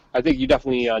avoid. I think you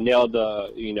definitely nailed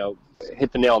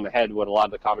hit the nail on the head with a lot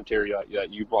of the commentary that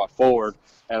you brought forward,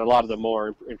 and a lot of the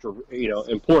more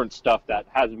important stuff that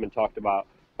hasn't been talked about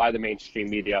by the mainstream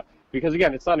media. Because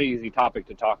again, it's not an easy topic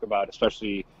to talk about,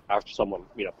 especially after someone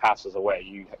passes away.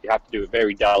 You have to do it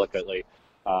very delicately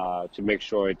to make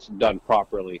sure it's done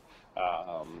properly.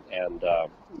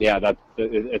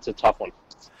 It's a tough one.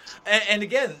 And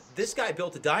again, this guy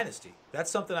built a dynasty. That's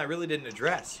something I really didn't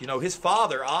address. You know, his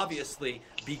father obviously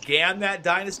began that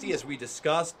dynasty, as we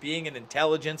discussed, being in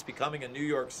intelligence, becoming a New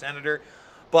York senator.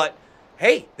 But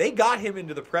hey, they got him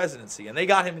into the presidency, and they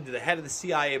got him into the head of the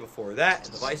CIA before that,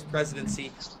 and the vice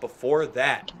presidency before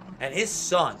that. And his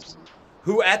son,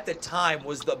 who at the time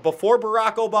was before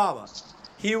Barack Obama,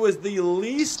 he was the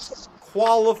least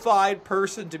qualified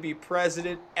person to be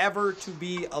president ever to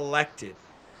be elected.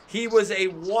 He was a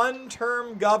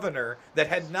one-term governor that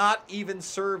had not even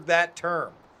served that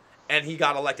term, and he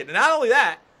got elected. And not only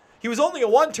that, he was only a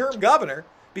one-term governor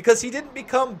because he didn't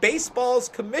become baseball's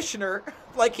commissioner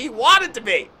like he wanted to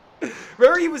be.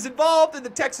 Remember, he was involved in the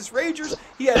Texas Rangers.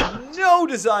 He had no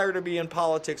desire to be in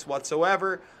politics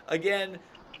whatsoever. Again,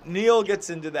 Neil gets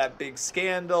into that big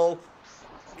scandal.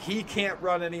 He can't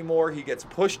run anymore. He gets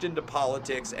pushed into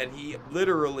politics, and he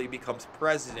literally becomes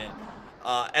president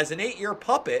as an 8-year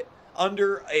puppet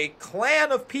under a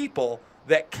clan of people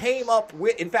that came up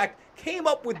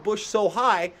with Bush so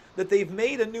high that they've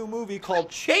made a new movie called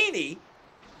Cheney,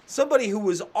 somebody who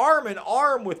was arm in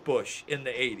arm with Bush in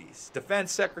the 80s,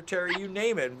 defense secretary, you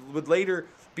name it, would later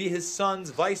be his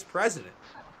son's vice president.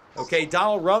 Okay,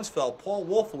 Donald Rumsfeld, Paul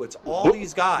Wolfowitz, all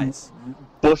these guys.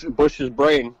 Bush's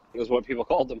brain is what people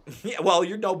called him. Yeah, well,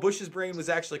 Bush's brain was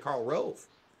actually Karl Rove.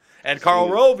 And Karl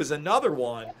Rove is another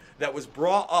one that was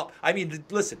brought up. I mean,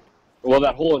 listen. Well,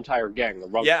 that whole entire gang, the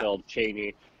Rumsfeld,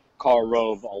 Cheney, Karl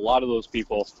Rove, a lot of those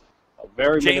people,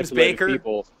 very James manipulative Baker.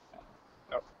 people.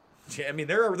 I mean,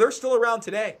 they're still around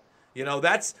today. You know,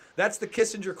 that's the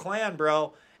Kissinger clan,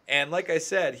 bro. And like I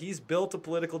said, he's built a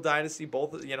political dynasty.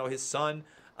 Both, his son,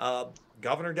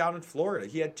 governor down in Florida.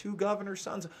 He had 2 governor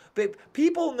sons. But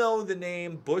people know the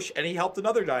name Bush, and he helped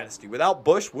another dynasty. Without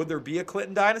Bush, would there be a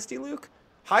Clinton dynasty, Luke?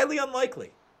 Highly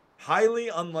unlikely. Highly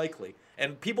unlikely.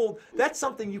 And people, that's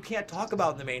something you can't talk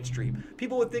about in the mainstream.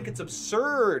 People would think it's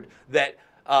absurd that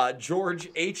George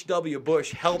H.W.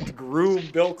 Bush helped groom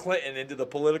Bill Clinton into the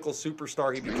political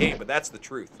superstar he became, but that's the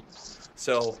truth.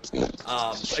 So,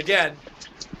 again,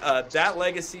 that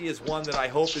legacy is one that I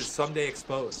hope is someday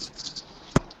exposed.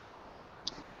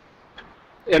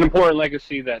 an important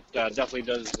legacy that definitely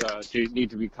does need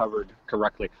to be covered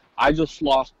correctly. I just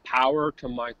lost power to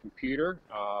my computer.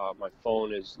 My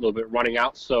phone is a little bit running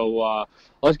out, so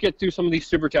let's get through some of these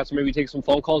super chats and maybe take some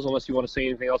phone calls, unless you want to say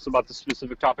anything else about the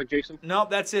specific topic, Jason. Nope,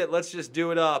 that's it. Let's just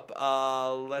do it up.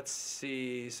 Let's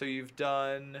see. So you've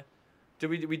done...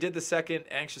 We did the second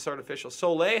anxious artificial.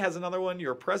 Soleil has another one.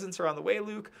 Your presents are on the way,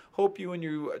 Luke. Hope you and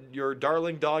your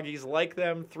darling doggies like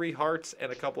them. 3 hearts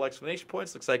and a couple exclamation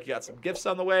points. Looks like you got some gifts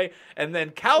on the way. And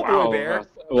then Cowboy Bear.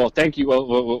 Well, thank you.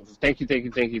 Well, thank you.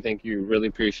 Really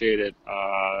appreciate it.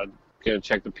 Gonna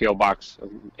check the PO box.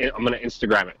 I'm gonna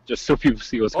Instagram it just so people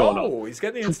see what's going on. Oh, he's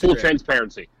getting the Instagram. Full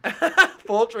transparency.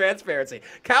 Full transparency.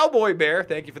 Cowboy Bear,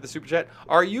 thank you for the super chat.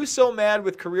 Are you so mad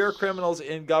with career criminals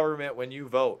in government when you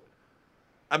vote?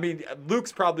 I mean,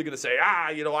 Luke's probably going to say,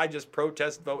 I just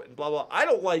protest, vote, and blah, blah. I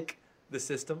don't like the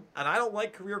system, and I don't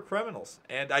like career criminals.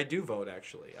 And I do vote,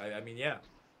 actually. I mean, yeah.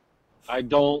 I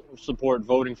don't support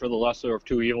voting for the lesser of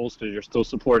two evils, because you're still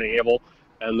supporting evil.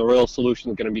 And the real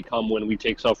solution is going to become when we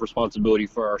take self-responsibility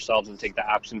for ourselves and take the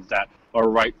actions that are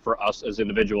right for us as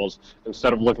individuals,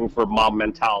 instead of looking for mob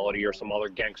mentality or some other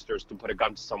gangsters to put a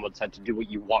gun to someone's head to do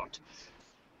what you want.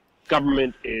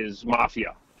 Government is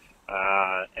mafia.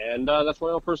 And that's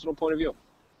my own personal point of view.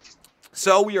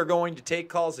 So we are going to take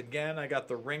calls again. I got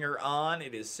the ringer on.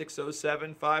 It is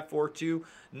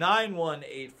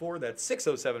 607-542-9184. That's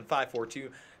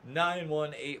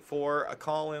 607-542-9184.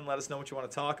 Call in. Let us know what you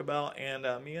want to talk about. And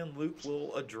me and Luke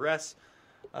will address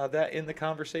that in the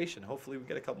conversation. Hopefully we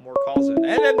get a couple more calls in.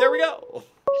 And then there we go.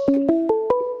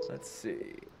 Let's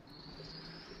see.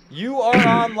 You are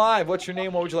on live. What's your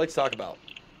name? What would you like to talk about?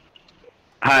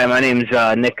 Hi, my name's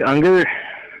Nick Unger.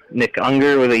 Nick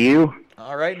Unger with a U.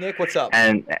 All right, Nick, what's up?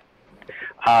 And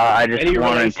I just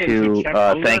wanted to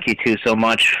thank you two so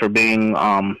much for being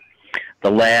the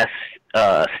last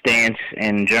stance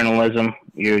in journalism.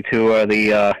 You two are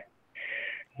the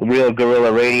real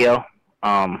guerrilla radio.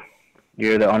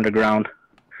 You're the underground.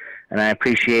 And I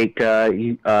appreciate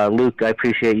you, Luke. I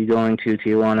appreciate you going to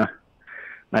Tijuana,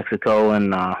 Mexico,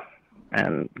 and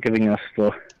giving us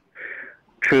the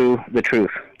truth,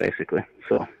 basically.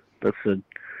 So that's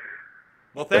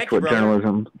what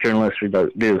journalists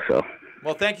do. So.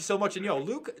 Well, thank you so much. And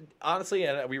Luke, honestly,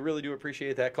 and we really do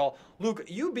appreciate that call. Luke,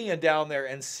 you being down there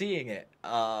and seeing it,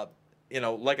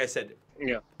 like I said,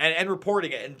 yeah, and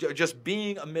reporting it, and just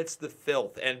being amidst the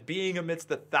filth and being amidst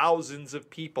the thousands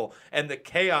of people and the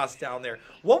chaos down there.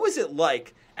 What was it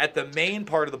like at the main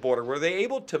part of the border? Were they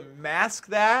able to mask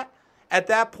that at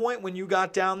that point when you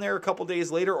got down there a couple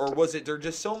days later, or was it there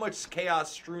just so much chaos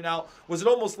strewn out? Was it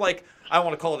almost like, I don't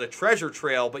want to call it a treasure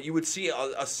trail, but you would see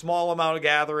a small amount of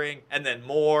gathering and then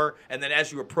more, and then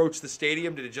as you approach the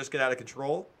stadium, did it just get out of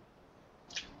control?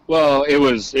 Well,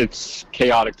 it's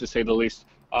chaotic to say the least.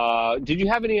 Did you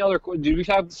have any other? Did we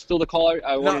have still the caller?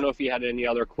 I want to know if he had any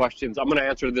other questions. I'm going to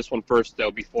answer this one first,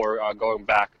 though, before going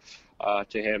back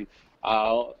to him.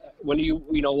 When you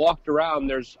walked around,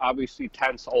 there's obviously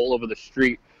tents all over the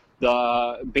street.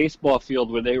 The baseball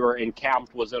field where they were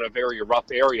encamped was in a very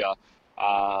rough area,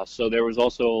 so there was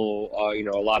also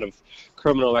a lot of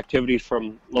criminal activities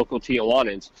from local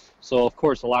Tijuanans. So of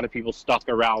course a lot of people stuck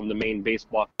around the main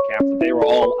baseball camp. But they were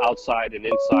all outside and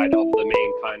inside of the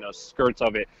main kind of skirts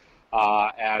of it.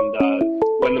 And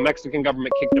when the Mexican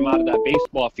government kicked them out of that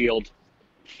baseball field,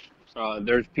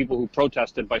 there's people who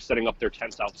protested by setting up their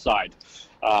tents outside,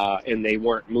 and they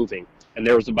weren't moving. And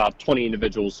there was about 20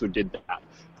 individuals who did that.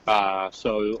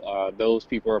 So those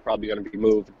people are probably going to be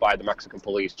moved by the Mexican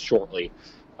police shortly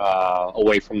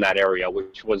away from that area,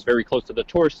 which was very close to the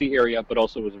touristy area, but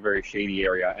also was a very shady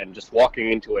area. And just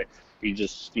walking into it,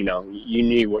 you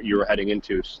knew what you were heading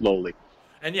into slowly.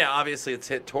 And yeah, obviously it's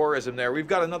hit tourism there. We've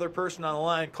got another person on the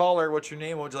line. Caller, what's your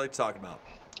name? What would you like to talk about?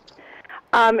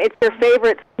 It's your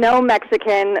favorite snow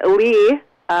Mexican, Lee,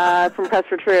 from Press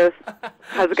for Truth.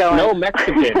 How's it going? Snow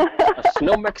Mexican. A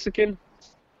snow Mexican?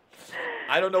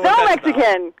 I don't know what that's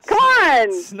Mexican. About. Come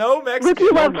on. Snow Mexican. Look, you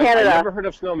love Canada. I've never heard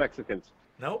of snow Mexicans.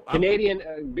 No. Canadian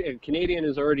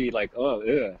is already like, oh,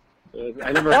 ugh.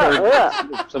 I never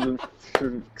heard some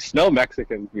snow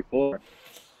Mexicans before.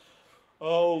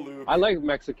 Oh, Luke. I like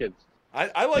Mexicans.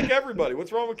 I like everybody.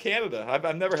 What's wrong with Canada? I've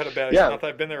never had a bad experience. Not that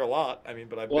I've been there a lot. I mean,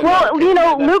 but I've been there.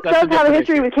 Luke does have a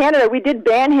history with Canada. We did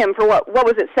ban him for what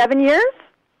was it, 7 years?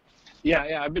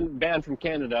 Yeah, I've been banned from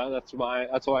Canada. That's why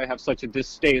I have such a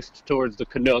distaste towards the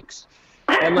Canucks.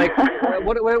 And like,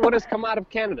 what has come out of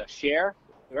Canada? Cher,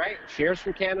 right? Cher's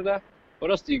from Canada. What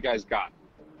else do you guys got?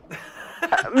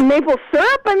 Maple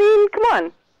syrup? I mean, come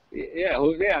on.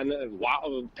 Yeah.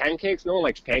 And, pancakes. No one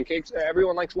likes pancakes.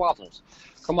 Everyone likes waffles.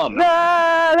 Come on.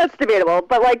 That's debatable,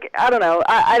 but like I don't know.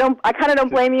 I kind of don't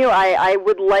blame you. I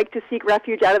would like to seek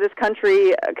refuge out of this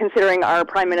country, considering our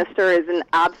prime minister is an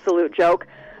absolute joke.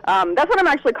 That's what I'm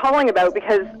actually calling about,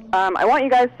 because I want you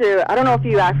guys to. I don't know if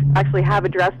you actually have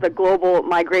addressed the Global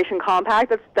Migration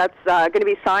Compact. That's going to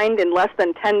be signed in less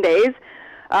than 10 days.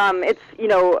 It's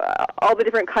all the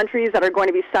different countries that are going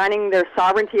to be signing their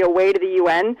sovereignty away to the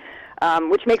UN.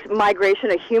 Which makes migration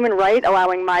a human right,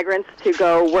 allowing migrants to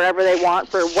go wherever they want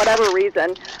for whatever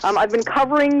reason. I've been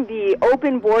covering the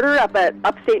open border up at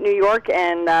upstate New York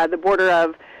and the border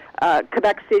of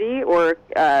Quebec City or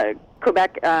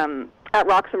Quebec at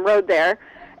Roxham Road there.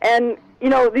 And,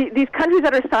 these countries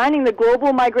that are signing the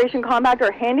Global Migration Compact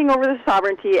are handing over their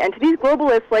sovereignty. And to these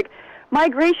globalists, like,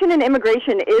 migration and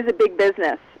immigration is a big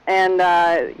business. And,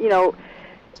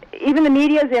 even the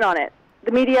media is in on it.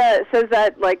 The media says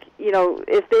that,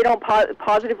 if they don't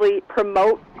positively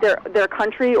promote their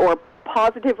country or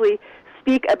positively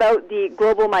speak about the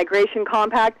Global Migration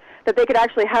Compact, that they could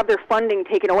actually have their funding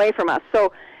taken away from us.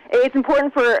 So it's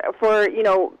important for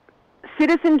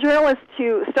citizen journalists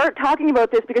to start talking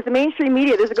about this, because the mainstream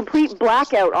media, there's a complete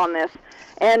blackout on this.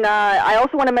 And I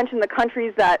also want to mention the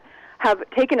countries that have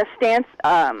taken a stance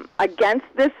against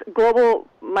this Global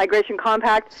Migration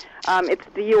Compact. It's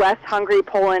the U.S., Hungary,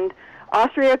 Poland,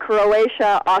 Austria,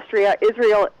 Croatia, Austria,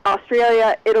 Israel,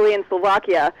 Australia, Italy, and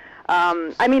Slovakia.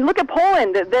 Look at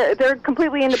Poland. They're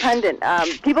completely independent.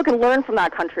 People can learn from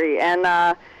that country, and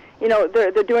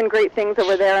they're doing great things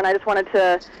over there. And I just wanted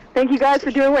to thank you guys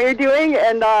for doing what you're doing.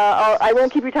 And I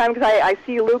won't keep your time, because I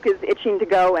see Luke is itching to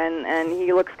go, and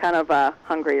he looks kind of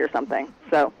hungry or something.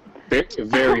 So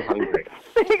very hungry.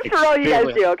 Thanks for all you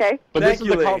guys do, okay? But this is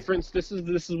the conference. This is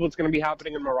what's going to be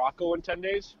happening in Morocco in 10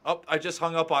 days. Oh, I just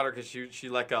hung up on her because she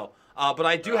let go. But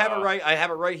I do have it right. I have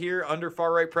it right here under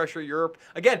far right pressure Europe.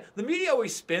 Again, the media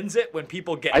always spins it when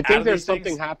people get. I think there's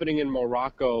something happening in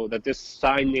Morocco that this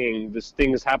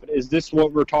thing is happening. Is this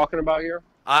what we're talking about here?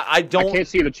 I can't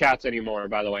see the chats anymore,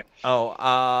 by the way.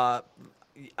 Oh,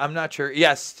 I'm not sure.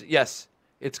 Yes.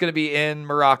 It's going to be in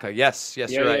Morocco. Yes,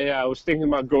 you're right. Yeah, I was thinking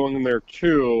about going there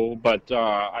too, but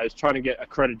I was trying to get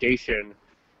accreditation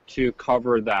to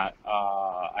cover that.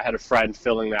 I had a friend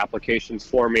filling the applications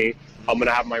for me. I'm going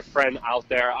to have my friend out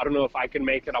there. I don't know if I can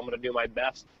make it. I'm going to do my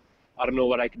best. I don't know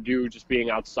what I can do just being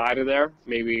outside of there.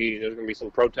 Maybe there's going to be some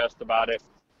protest about it.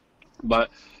 But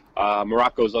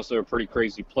Morocco is also a pretty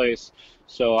crazy place.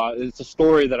 So it's a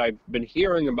story that I've been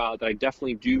hearing about that I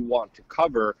definitely do want to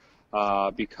cover.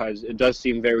 Because it does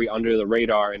seem very under the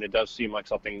radar, and it does seem like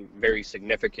something very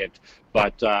significant.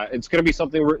 But it's going to be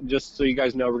something, just so you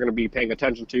guys know, we're going to be paying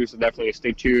attention to. So definitely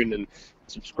stay tuned and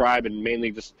subscribe, and mainly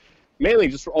just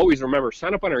always remember,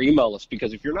 sign up on our email list,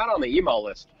 because if you're not on the email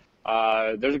list,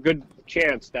 there's a good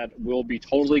chance that we'll be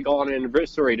totally gone and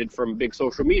eviscerated from big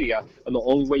social media. And the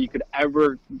only way you could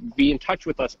ever be in touch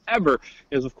with us ever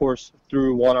is, of course,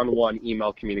 through one-on-one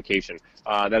email communication.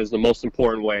 That is the most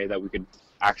important way that we could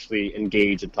actually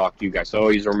engage and talk to you guys. So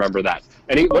always remember that.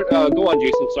 Go on,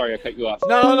 Jason. Sorry, I cut you off.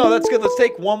 No, that's good. Let's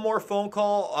take one more phone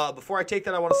call. Before I take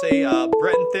that, I want to say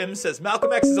Breton Thim says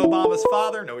Malcolm X is Obama's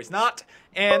father. No, he's not.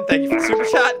 And thank you for the super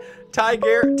chat.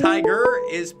 Tiger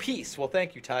is peace. Well,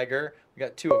 thank you, Tiger. We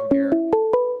got two of them here.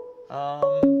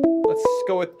 Let's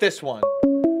go with this one.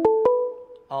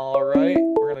 All right,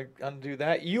 we're gonna undo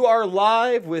that. You are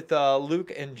live with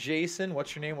Luke and Jason.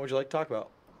 What's your name? What would you like to talk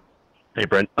about? Hey,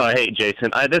 Brent. Hey,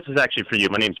 Jason. This is actually for you.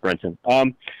 My name's Brenton.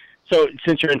 So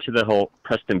since you're into the whole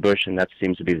Preston Bush, and that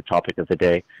seems to be the topic of the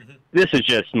day, this is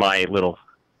just my little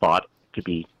thought, to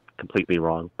be completely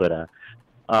wrong. But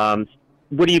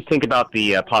what do you think about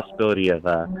the possibility of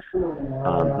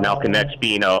Malcolm X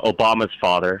being Obama's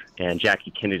father and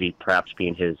Jackie Kennedy perhaps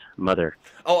being his mother?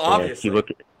 Oh, obviously.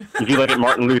 If you look at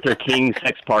Martin Luther King's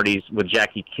sex parties with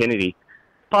Jackie Kennedy,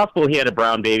 possible he had a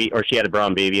brown baby, or she had a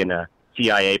brown baby, and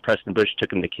CIA, Preston Bush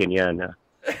took him to Kenya, and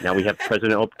now we have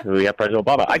President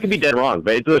Obama. I could be dead wrong,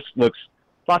 but it just looks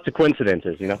lots of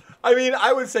coincidences, I mean,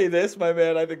 I would say this, my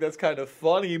man. I think that's kind of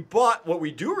funny, but what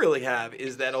we do really have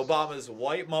is that Obama's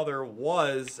white mother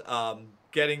was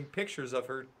getting pictures of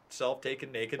herself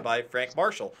taken naked by Frank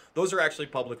Marshall. Those are actually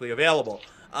publicly available.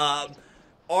 Of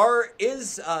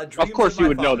course you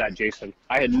would know that, Jason.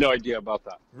 I had no idea about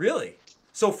that. Really?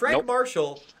 So Frank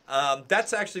Marshall,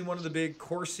 that's actually one of the big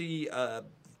Corsi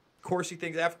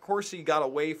things. After Corsi got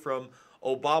away from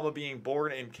Obama being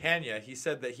born in Kenya, he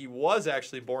said that he was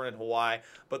actually born in Hawaii,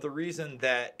 but the reason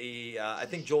that I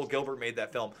think Joel Gilbert made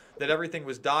that film, that everything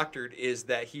was doctored, is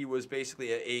that he was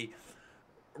basically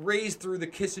raised through the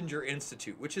Kissinger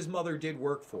Institute, which his mother did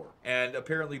work for. And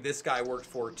apparently this guy worked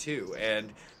for too.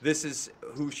 And this is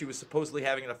who she was supposedly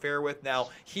having an affair with. Now,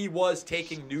 he was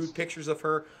taking nude pictures of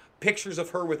her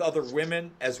with other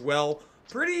women as well.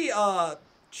 Pretty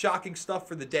shocking stuff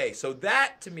for the day. So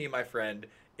that, to me, my friend,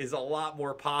 is a lot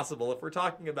more possible if we're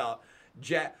talking about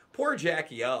poor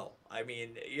Jackie O. I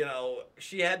mean, you know,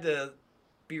 she had to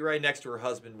be right next to her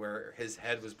husband where his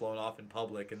head was blown off in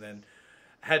public, and then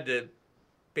had to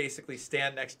basically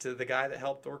stand next to the guy that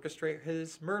helped orchestrate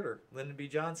his murder, Lyndon B.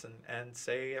 Johnson, and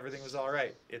say everything was all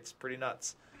right. It's pretty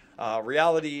nuts.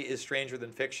 Reality is stranger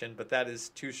than fiction, but that is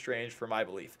too strange for my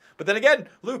belief. But then again,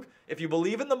 Luke, if you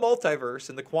believe in the multiverse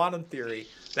and the quantum theory,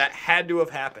 that had to have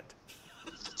happened.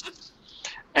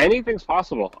 Anything's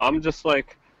possible. I'm just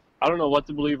like, I don't know what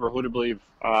to believe or who to believe.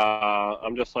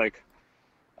 I'm just like,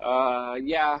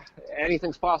 yeah,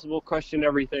 anything's possible, question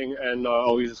everything, and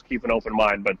always just keep an open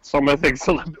mind. But some of the things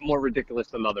are a little bit more ridiculous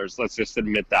than others. Let's just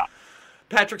admit that.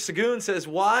 Patrick Sagoon says,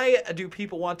 why do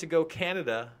people want to go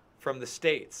Canada from the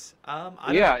States?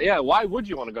 Yeah. Why would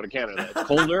you want to go to Canada? It's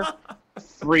colder,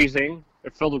 freezing,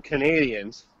 it's filled with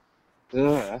Canadians.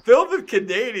 Ugh. Filled with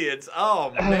Canadians?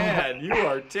 Oh, man, you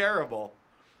are terrible.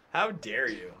 How dare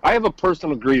you? I have a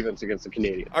personal grievance against the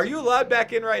Canadians. Are you allowed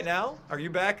back in right now? Are you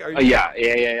back?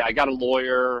 Yeah. I got a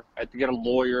lawyer. I have to get a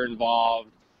lawyer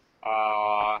involved.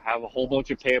 Have a whole bunch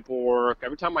of paperwork.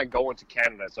 Every time I go into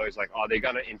Canada, it's always like, are they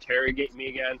going to interrogate me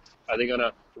again? Are they going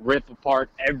to rip apart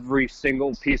every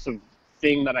single piece of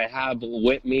thing that I have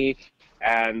with me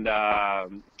and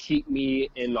keep me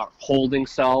in a holding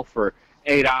cell for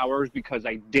 8 hours because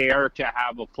I dare to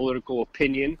have a political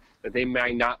opinion that they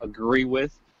might not agree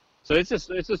with? So it's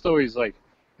just always like,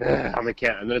 I'm in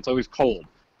Canada, and then it's always cold.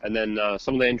 And then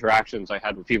some of the interactions I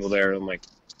had with people there, I'm like,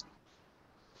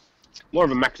 more of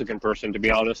a Mexican person, to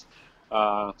be honest.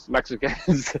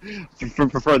 Mexicans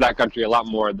prefer that country a lot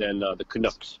more than the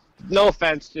Canucks. No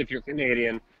offense if you're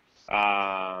Canadian.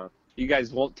 You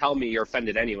guys won't tell me you're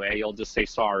offended anyway. You'll just say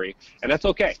sorry, and that's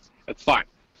okay. That's fine.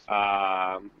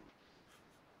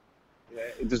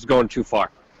 This is going too far.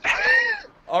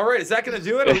 All right, is that going to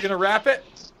do it? Are we going to wrap it?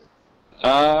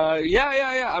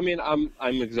 Yeah. I mean, I'm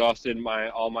exhausted.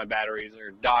 All my batteries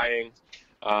are dying.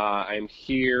 I'm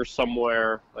here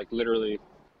somewhere, like literally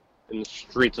in the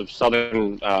streets of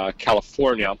Southern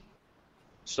California.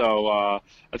 So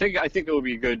I think it would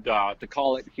be good to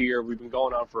call it here. We've been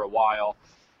going on for a while.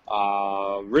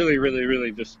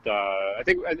 Really just I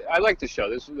think I like this show.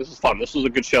 This is fun. This was a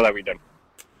good show that we did.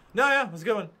 No, yeah, it was a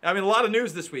good one. I mean, a lot of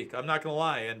news this week. I'm not going to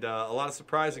lie, and a lot of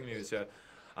surprising news.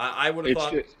 I would have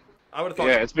thought.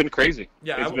 Yeah, it's been crazy.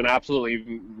 Yeah, it's been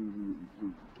absolutely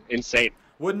insane.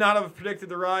 Would not have predicted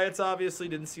the riots, obviously.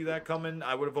 Didn't see that coming.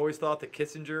 I would have always thought that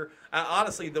Kissinger...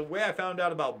 honestly, the way I found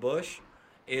out about Bush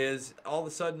is all of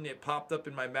a sudden it popped up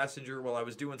in my messenger while I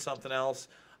was doing something else.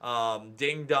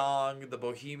 Ding dong, the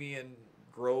Bohemian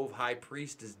Grove high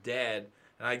priest is dead.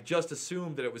 And I just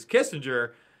assumed that it was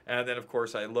Kissinger. And then, of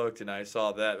course, I looked and I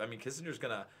saw that. I mean, Kissinger's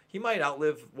going to... He might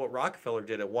outlive what Rockefeller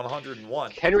did at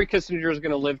 101. Henry Kissinger is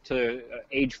going to live to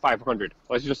age 500.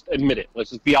 Let's just admit it.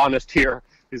 Let's just be honest here.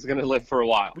 He's going to live for a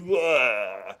while.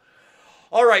 Blah.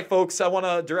 All right, folks. I want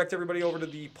to direct everybody over to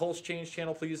the Pulse Change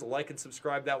channel. Please like and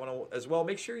subscribe that one as well.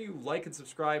 Make sure you like and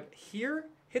subscribe here.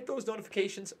 Hit those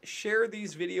notifications. Share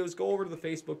these videos. Go over to the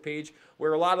Facebook page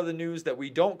where a lot of the news that we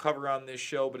don't cover on this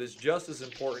show but is just as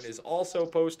important is also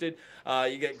posted.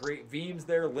 You get great memes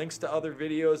there, links to other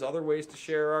videos, other ways to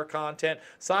share our content.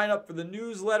 Sign up for the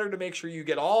newsletter to make sure you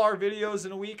get all our videos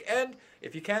in a week. And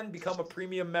if you can, become a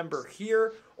premium member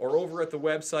here or over at the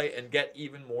website and get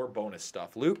even more bonus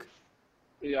stuff. Luke?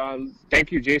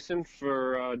 Thank you, Jason,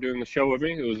 for doing the show with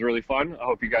me. It was really fun. I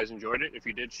hope you guys enjoyed it. If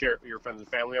you did, share it with your friends and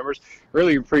family members.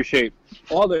 Really appreciate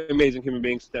all the amazing human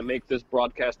beings that make this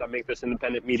broadcast, that make this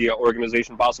independent media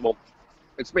organization possible.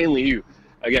 It's mainly you.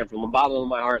 Again, from the bottom of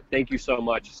my heart, thank you so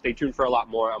much. Stay tuned for a lot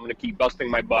more. I'm going to keep busting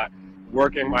my butt,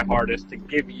 working my hardest to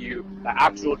give you the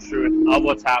actual truth of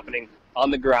what's happening on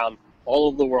the ground, all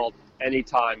over the world,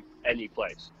 anytime, any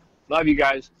place. Love you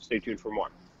guys. Stay tuned for more.